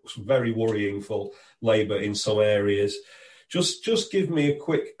 6th looks very worrying for Labour in some areas. Just give me a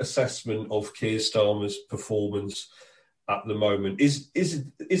quick assessment of Keir Starmer's performance at the moment. Is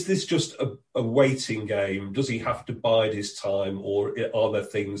this just a waiting game? Does he have to bide his time, or are there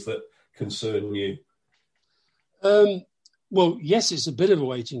things that concern you? Well, yes, it's a bit of a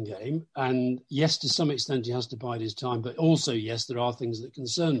waiting game, and yes, to some extent he has to bide his time, but also, yes, there are things that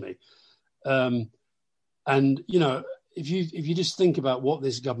concern me. And, if you just think about what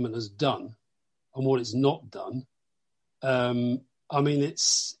this government has done and what it's not done, I mean,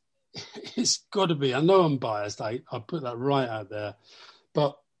 it's got to be, I know I'm biased, I put that right out there,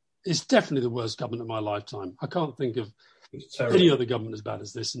 but it's definitely the worst government of my lifetime. I can't think of any other government as bad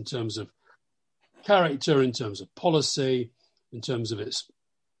as this in terms of character, in terms of policy, in terms of its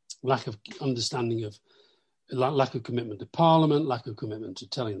lack of understanding of, lack of commitment to Parliament, lack of commitment to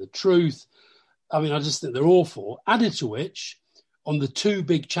telling the truth. I mean, I just think they're awful. Added to which, on the two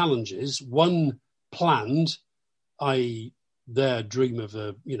big challenges, one planned, i.e. their dream of,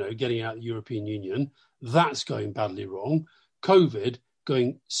 getting out of the European Union, that's going badly wrong. COVID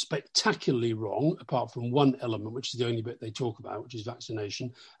going spectacularly wrong, apart from one element, which is the only bit they talk about, which is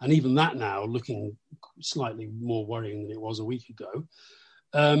vaccination. And even that now looking slightly more worrying than it was a week ago.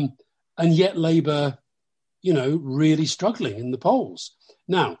 And yet Labour, really struggling in the polls.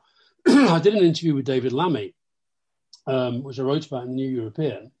 Now, I did an interview with David Lammy, which I wrote about in the New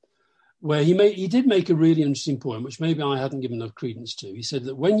European, where he did make a really interesting point, which maybe I hadn't given enough credence to. He said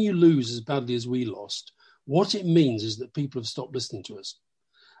that when you lose as badly as we lost, what it means is that people have stopped listening to us.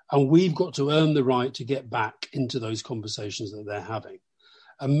 And we've got to earn the right to get back into those conversations that they're having.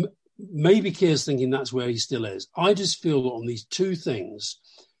 And maybe Keir's thinking that's where he still is. I just feel that on these two things,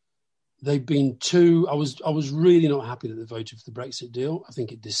 they've been I was really not happy that they voted for the Brexit deal. I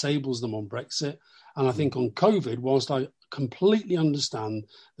think it disables them on Brexit. And I think on COVID, whilst I completely understand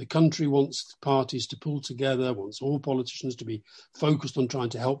the country wants parties to pull together, wants all politicians to be focused on trying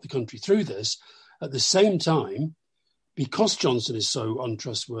to help the country through this, at the same time, because Johnson is so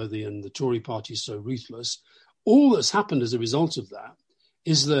untrustworthy and the Tory party is so ruthless, all that's happened as a result of that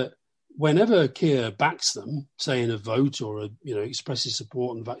is that whenever Keir backs them, say in a vote or expresses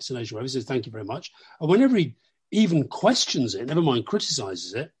support on vaccination, whatever, he says thank you very much, and whenever he even questions it, never mind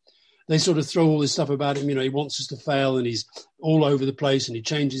criticises it, they sort of throw all this stuff about him. He wants us to fail and he's all over the place and he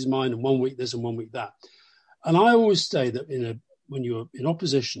changes his mind and 1 week this and 1 week that. And I always say that when you're in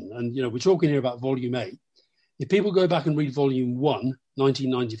opposition, and we're talking here about Volume 8, if people go back and read Volume 1,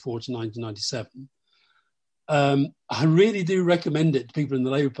 1994 to 1997, I really do recommend it to people in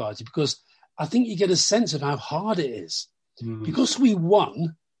the Labour Party, because I think you get a sense of how hard it is. Mm. Because we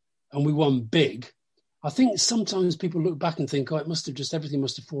won, and we won big, I think sometimes people look back and think, everything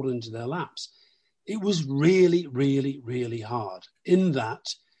must have fallen into their laps. It was really, really, really hard, in that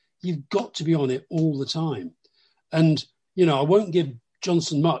you've got to be on it all the time. And I won't give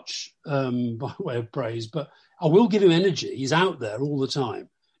Johnson much by way of praise, but I will give him energy. He's out there all the time.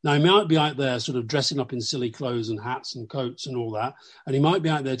 Now, he might be out there sort of dressing up in silly clothes and hats and coats and all that, and he might be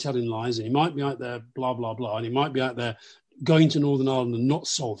out there telling lies, and he might be out there blah, blah, blah, and he might be out there going to Northern Ireland and not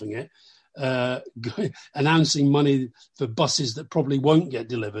solving it, announcing money for buses that probably won't get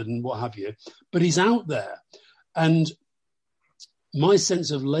delivered and what have you. But he's out there. And my sense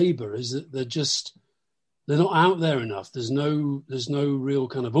of Labour is that they're not out there enough. There's no real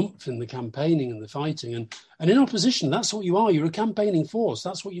kind of oomph in the campaigning and the fighting. And in opposition, that's what you are. You're a campaigning force.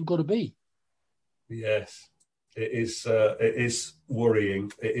 That's what you've got to be. Yes. It is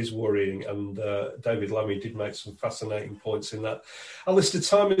worrying. It is worrying. And David Lammy did make some fascinating points in that. Alastair,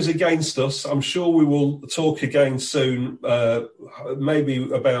 time is against us. I'm sure we will talk again soon, maybe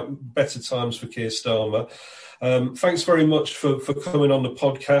about better times for Keir Starmer. Thanks very much for coming on the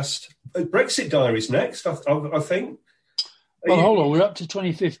podcast. Brexit Diaries next, I think. Well, hold on. We're up to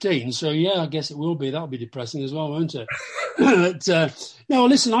 2015. So, yeah, I guess it will be. That'll be depressing as well, won't it? But, no,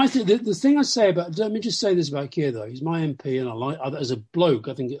 listen, I think the thing I say about... Let me just say this about Keir, though. He's my MP, and I like... As a bloke,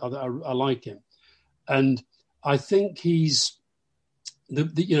 I think I like him. And I think he's...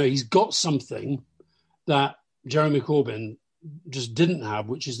 he's got something that Jeremy Corbyn just didn't have,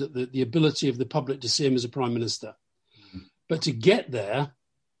 which is that the ability of the public to see him as a prime minister. Mm-hmm. But to get there,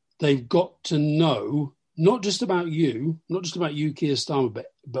 they've got to know... Not just about you, Keir Starmer,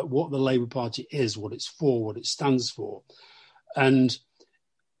 but what the Labour Party is, what it's for, what it stands for. And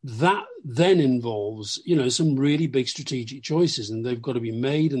that then involves, some really big strategic choices, and they've got to be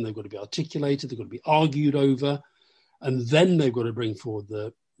made and they've got to be articulated, they've got to be argued over, and then they've got to bring forward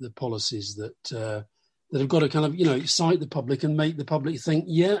the policies that have got to kind of, excite the public and make the public think,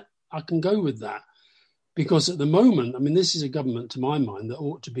 yeah, I can go with that. Because at the moment, I mean, this is a government, to my mind, that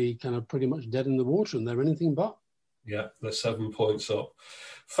ought to be kind of pretty much dead in the water, and they're anything but. Yeah, they're 7 points up.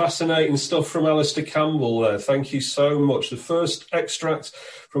 Fascinating stuff from Alastair Campbell there. Thank you so much. The first extract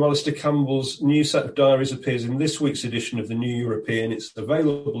from Alastair Campbell's new set of diaries appears in this week's edition of The New European. It's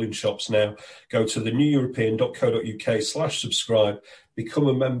available in shops now. Go to theneweuropean.co.uk/subscribe. Become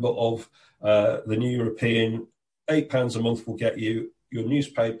a member of The New European. £8 a month will get you your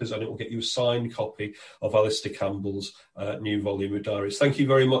newspapers, and it will get you a signed copy of Alastair Campbell's new volume of diaries. Thank you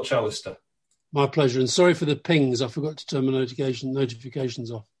very much, Alastair. My pleasure, and sorry for the pings. I forgot to turn my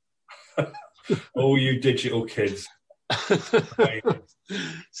notifications off. Oh, you digital kids.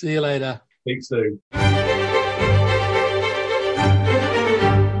 See you later. Speak soon.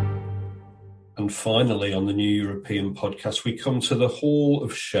 And finally, on the New European podcast, we come to the Hall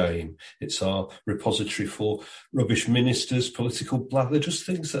of Shame. It's our repository for rubbish ministers, political blather, just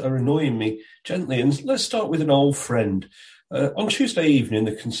things that are annoying me gently. And let's start with an old friend. On Tuesday evening,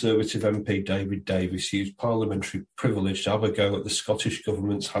 the Conservative MP David Davis used parliamentary privilege to have a go at the Scottish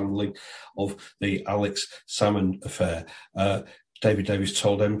Government's handling of the Alex Salmond affair. David Davis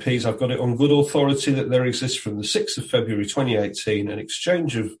told MPs, I've got it on good authority that there exists from the 6th of February 2018 an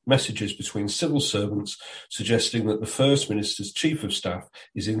exchange of messages between civil servants suggesting that the First Minister's Chief of Staff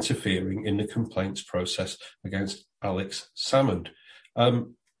is interfering in the complaints process against Alex Salmond.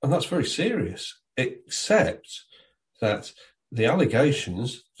 And that's very serious, except that the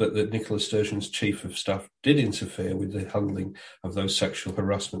allegations that Nicola Sturgeon's Chief of Staff did interfere with the handling of those sexual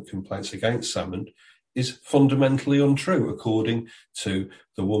harassment complaints against Salmond is fundamentally untrue, according to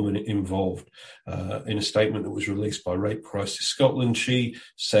the woman involved. In a statement that was released by Rape Crisis Scotland, she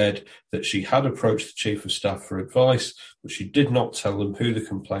said that she had approached the Chief of Staff for advice, but she did not tell them who the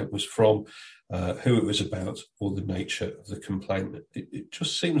complaint was from, who it was about, or the nature of the complaint. It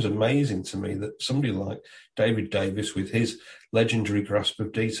just seems amazing to me that somebody like David Davis, with his legendary grasp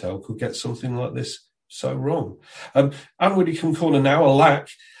of detail, could get something like this so wrong. Anne Widdecombe Corner now, a lack,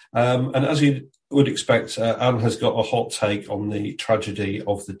 and as you would expect, Anne has got a hot take on the tragedy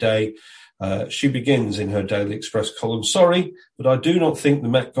of the day. She begins in her Daily Express column, sorry, but I do not think the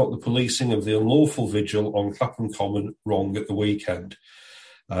Met got the policing of the unlawful vigil on Clapham Common wrong at the weekend.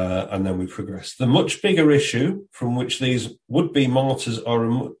 And then we progress. The much bigger issue from which these would-be martyrs are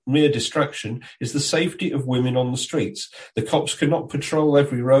a mere distraction is the safety of women on the streets. The cops cannot patrol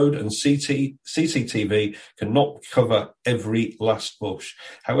every road and CCTV cannot cover every last bush.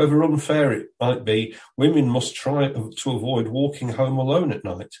 However unfair it might be, women must try to avoid walking home alone at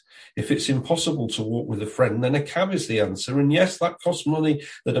night. If it's impossible to walk with a friend, then a cab is the answer. And yes, that costs money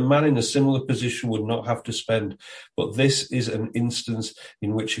that a man in a similar position would not have to spend. But this is an instance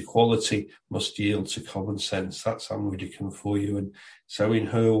in which equality must yield to common sense. That's Anne Widdecombe for you. And so in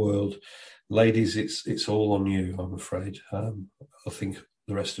her world, ladies, it's all on you, I'm afraid. I think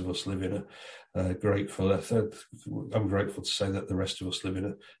the rest of us live in I'm grateful to say that the rest of us live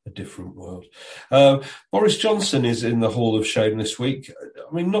in a different world. Boris Johnson is in the Hall of Shame this week.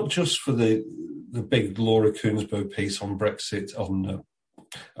 I mean, not just for the big Laura Kuenssberg piece on Brexit, on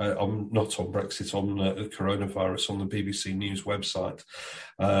coronavirus on the BBC News website.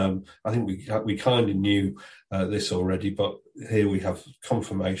 I think we kind of knew this already, but here we have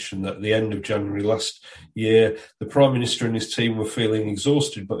confirmation that at the end of January last year, the Prime Minister and his team were feeling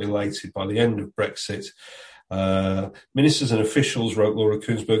exhausted but elated by the end of Brexit. Ministers and officials, wrote Laura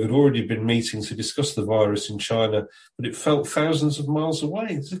Kuenssberg, had already been meeting to discuss the virus in China, but it felt thousands of miles away.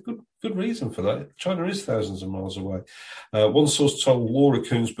 There's a good reason for that. China is thousands of miles away. One source told Laura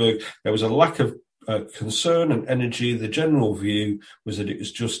Kuenssberg there was a lack of concern and energy. The general view was that it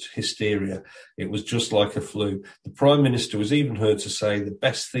was just hysteria. It was just like a flu. The Prime Minister was even heard to say the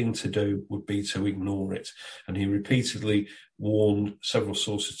best thing to do would be to ignore it. And he repeatedly warned, several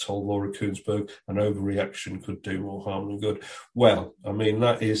sources told Laura Kuenssberg, an overreaction could do more harm than good. Well, I mean,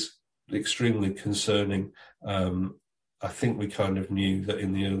 that is extremely concerning. I think we kind of knew that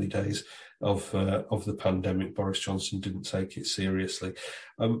in the early days of the pandemic, Boris Johnson didn't take it seriously.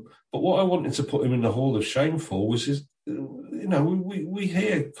 But what I wanted to put him in the Hall of Shame for was we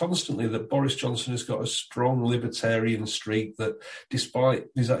hear constantly that Boris Johnson has got a strong libertarian streak, that despite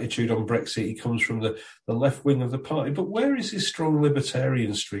his attitude on Brexit, he comes from the left wing of the party. But where is his strong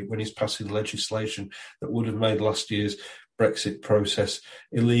libertarian streak when he's passing legislation that would have made last year's Brexit process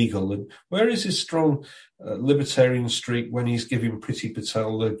illegal? And where is his strong libertarian streak when he's giving Priti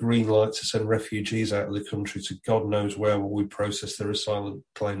Patel the green light to send refugees out of the country to God knows where while we process their asylum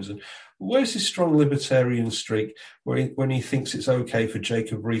claims? And where's his strong libertarian streak when he thinks it's okay for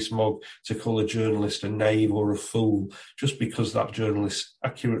Jacob Rees-Mogg to call a journalist a knave or a fool just because that journalist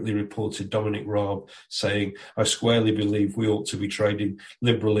accurately reported Dominic Raab saying, "I squarely believe we ought to be trading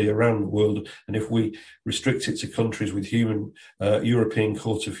liberally around the world, and if we restrict it to countries with European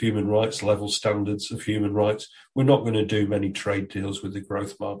Court of Human Rights level standards of human rights, we're not going to do many trade deals with the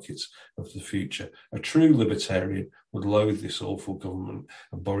growth markets of the future." A true libertarian would loathe this awful government,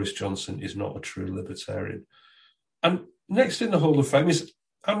 and Boris Johnson is not a true libertarian. And next in the Hall of Fame is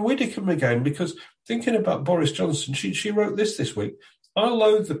Anne Widdecombe again, because thinking about Boris Johnson, she wrote this week: "I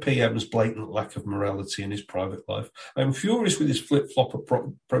loathe the PM's blatant lack of morality in his private life. I am furious with his flip-flop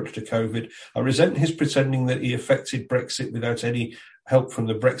approach to COVID. I resent his pretending that he affected Brexit without any help from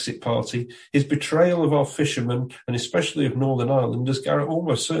the Brexit party. His betrayal of our fishermen, and especially of Northern Ireland, has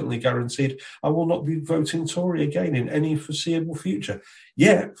almost certainly guaranteed I will not be voting Tory again in any foreseeable future.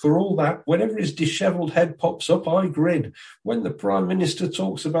 Yet, for all that, whenever his dishevelled head pops up, I grin. When the Prime Minister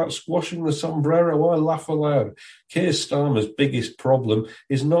talks about squashing the sombrero, I laugh aloud. Keir Starmer's biggest problem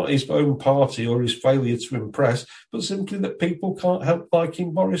is not his own party or his failure to impress, but simply that people can't help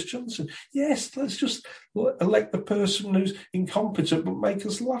liking Boris Johnson. Yes, let's just elect the person who's incompetent but make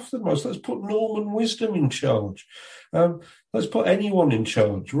us laugh the most. Let's put Norman Wisdom in charge. Let's put anyone in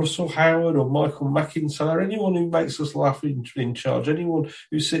charge, Russell Howard or Michael McIntyre, anyone who makes us laugh in charge, anyone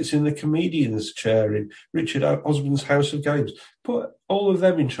who sits in the comedian's chair in Richard Osman's House of Games. Put all of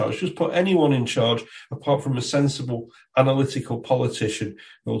them in charge. Just put anyone in charge apart from a sensible, analytical politician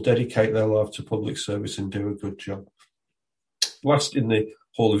who will dedicate their life to public service and do a good job. Last in the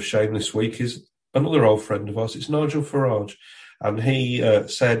Hall of Shame this week is another old friend of ours. It's Nigel Farage. And he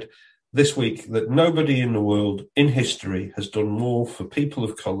said this week that nobody in the world in history has done more for people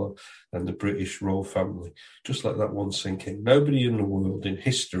of colour than the British royal family. Just let that one sink in. Nobody in the world in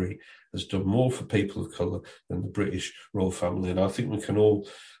history has done more for people of colour than the British royal family. And I think we can all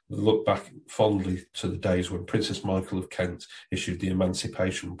look back fondly to the days when Princess Michael of Kent issued the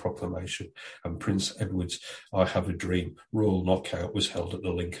Emancipation Proclamation and Prince Edward's I Have a Dream royal knockout was held at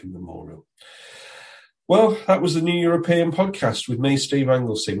the Lincoln Memorial. Well, that was the New European podcast with me, Steve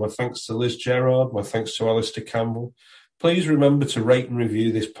Anglesey. My thanks to Liz Gerard. My thanks to Alastair Campbell. Please remember to rate and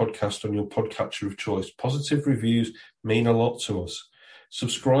review this podcast on your podcatcher of choice. Positive reviews mean a lot to us.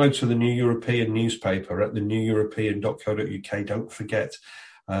 Subscribe to the New European newspaper at theneweuropean.co.uk. Don't forget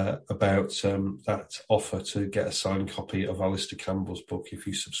about that offer to get a signed copy of Alastair Campbell's book if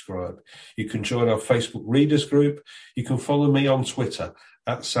you subscribe. You can join our Facebook readers group. You can follow me on Twitter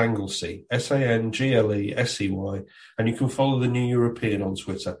at Sanglesey, Sanglesey, and you can follow the New European on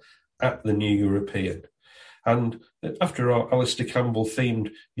Twitter at the New European. And after our Alastair Campbell themed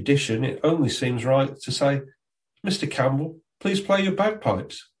edition, it only seems right to say, Mr. Campbell, please play your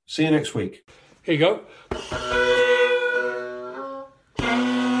bagpipes. See you next week. Here you go.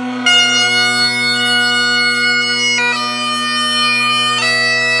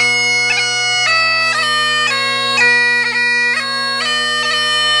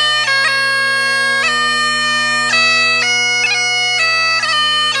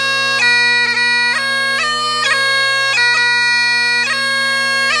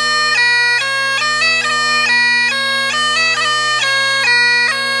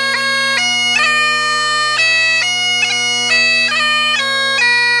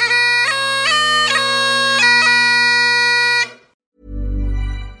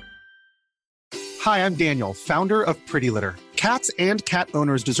 Hi, I'm Daniel, founder of Pretty Litter. Cats and cat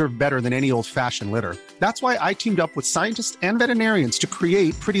owners deserve better than any old-fashioned litter. That's why I teamed up with scientists and veterinarians to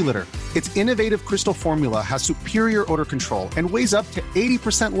create Pretty Litter. Its innovative crystal formula has superior odor control and weighs up to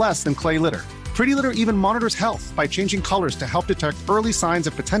 80% less than clay litter. Pretty Litter even monitors health by changing colors to help detect early signs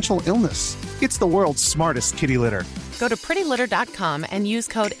of potential illness. It's the world's smartest kitty litter. Go to prettylitter.com and use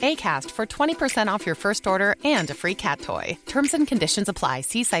code ACAST for 20% off your first order and a free cat toy. Terms and conditions apply.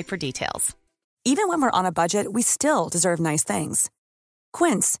 See site for details. Even when we're on a budget, we still deserve nice things.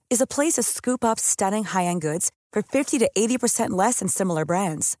 Quince is a place to scoop up stunning high-end goods for 50 to 80% less than similar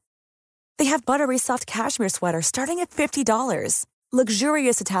brands. They have buttery soft cashmere sweaters starting at $50,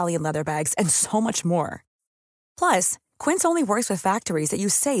 luxurious Italian leather bags, and so much more. Plus, Quince only works with factories that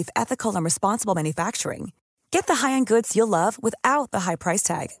use safe, ethical, and responsible manufacturing. Get the high-end goods you'll love without the high price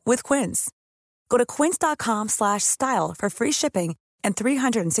tag with Quince. Go to quince.com/style for free shipping and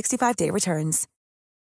 365-day returns.